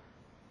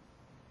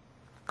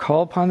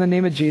 Call upon the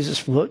name of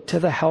Jesus. Look to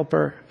the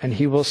helper, and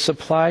he will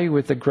supply you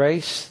with the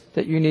grace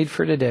that you need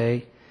for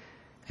today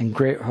and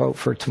great hope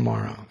for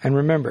tomorrow. And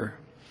remember,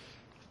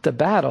 the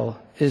battle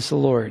is the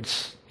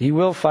Lord's. He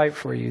will fight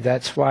for you.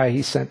 That's why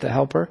he sent the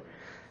helper.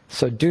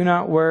 So do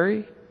not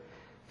worry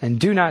and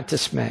do not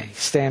dismay.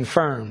 Stand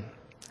firm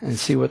and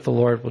see what the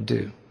Lord will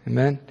do.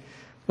 Amen?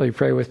 Will you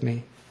pray with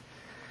me?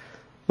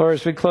 Lord,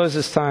 as we close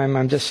this time,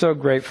 I'm just so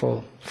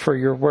grateful for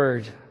your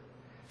word,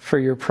 for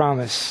your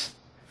promise,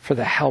 for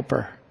the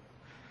helper.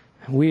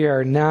 We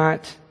are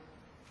not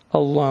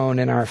alone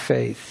in our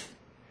faith.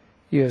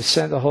 You have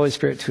sent the Holy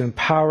Spirit to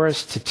empower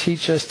us, to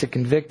teach us, to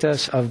convict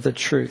us of the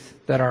truth,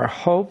 that our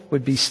hope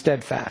would be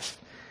steadfast,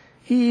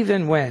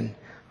 even when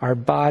our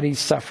bodies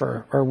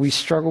suffer or we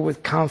struggle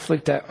with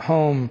conflict at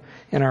home,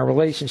 in our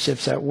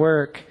relationships, at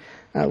work.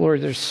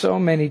 Lord, there's so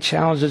many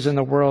challenges in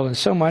the world, and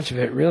so much of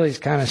it really is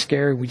kind of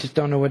scary. We just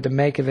don't know what to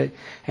make of it,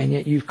 and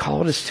yet you've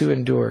called us to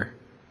endure,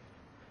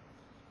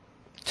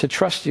 to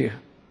trust you,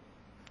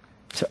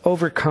 to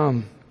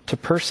overcome, to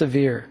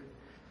persevere.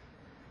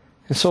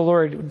 And so,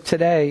 Lord,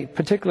 today,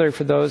 particularly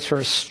for those who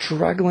are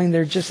struggling,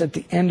 they're just at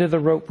the end of the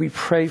rope, we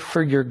pray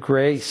for your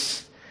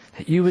grace,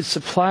 that you would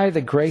supply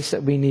the grace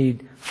that we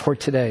need for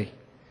today.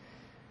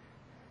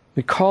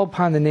 We call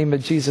upon the name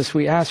of Jesus.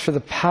 We ask for the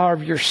power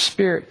of your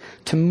Spirit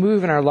to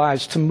move in our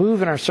lives, to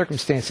move in our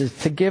circumstances,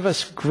 to give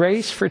us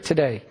grace for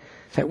today,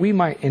 that we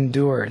might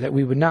endure, that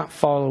we would not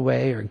fall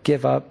away or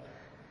give up.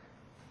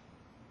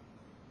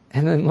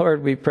 And then,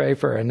 Lord, we pray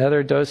for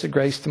another dose of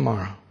grace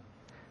tomorrow,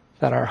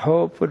 that our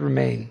hope would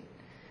remain,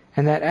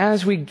 and that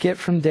as we get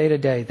from day to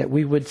day, that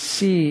we would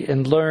see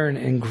and learn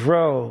and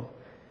grow,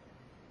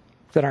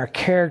 that our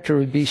character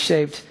would be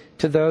shaped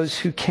to those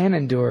who can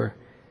endure,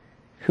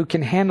 who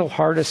can handle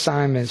hard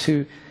assignments,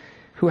 who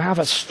have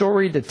a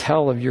story to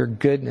tell of your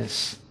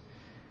goodness.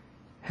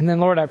 And then,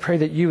 Lord, I pray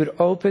that you would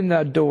open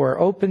the door,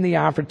 open the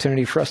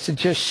opportunity for us to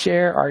just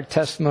share our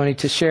testimony,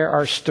 to share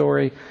our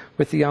story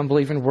with the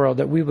unbelieving world,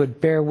 that we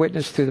would bear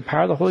witness through the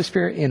power of the Holy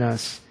Spirit in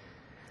us,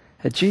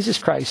 that Jesus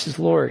Christ is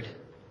Lord,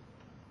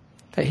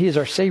 that he is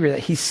our Savior, that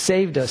he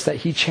saved us, that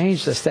he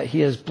changed us, that he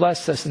has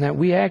blessed us, and that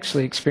we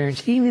actually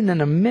experience, even in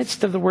the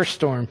midst of the worst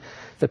storm,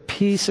 the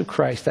peace of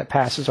Christ that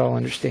passes all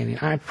understanding.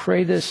 I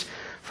pray this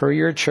for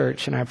your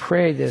church, and I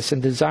pray this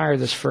and desire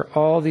this for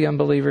all the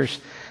unbelievers,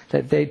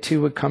 that they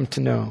too would come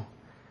to know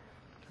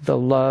the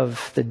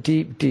love, the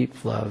deep,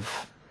 deep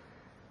love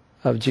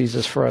of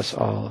Jesus for us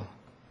all,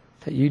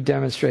 that you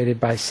demonstrated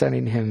by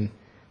sending him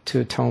to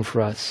atone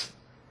for us.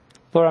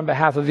 Lord, on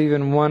behalf of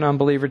even one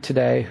unbeliever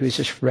today who's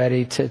just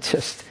ready to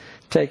just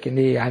take a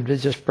knee, I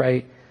just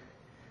pray,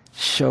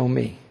 show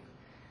me.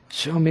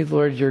 Show me,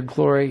 Lord, your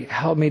glory.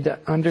 Help me to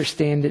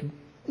understand it.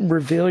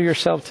 Reveal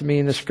yourself to me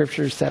in the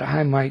scriptures, that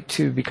I might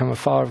too become a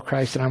follower of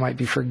Christ, and I might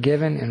be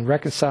forgiven and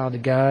reconciled to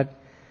God.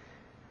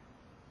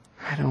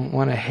 I don't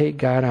want to hate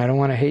God. I don't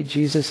want to hate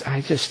Jesus.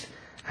 I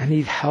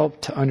need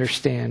help to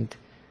understand.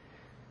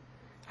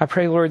 I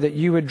pray, Lord, that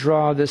you would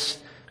draw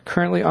this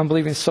currently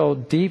unbelieving soul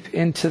deep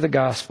into the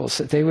Gospels,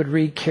 that they would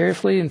read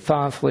carefully and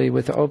thoughtfully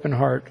with an open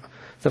heart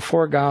the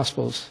 4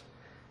 Gospels,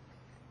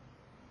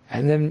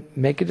 and then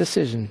make a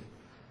decision.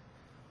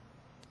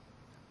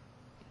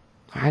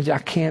 I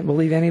can't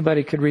believe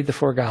anybody could read the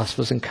 4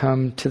 Gospels and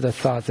come to the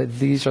thought that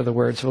these are the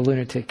words of a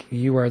lunatic.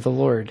 You are the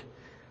Lord.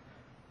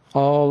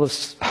 All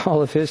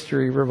of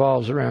history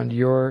revolves around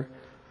your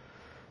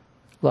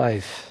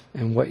life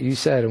and what you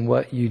said and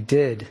what you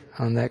did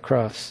on that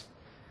cross.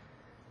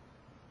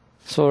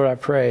 So, Lord, I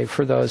pray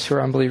for those who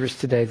are unbelievers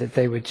today, that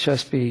they would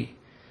just be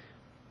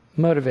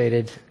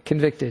motivated,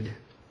 convicted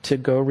to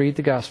go read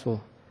the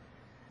gospel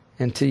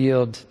and to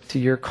yield to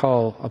your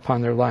call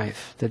upon their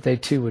life, that they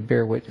too would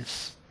bear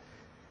witness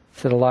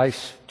to the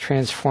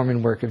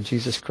life-transforming work of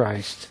Jesus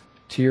Christ.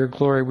 To your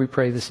glory we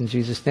pray this in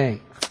Jesus'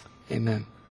 name. Amen.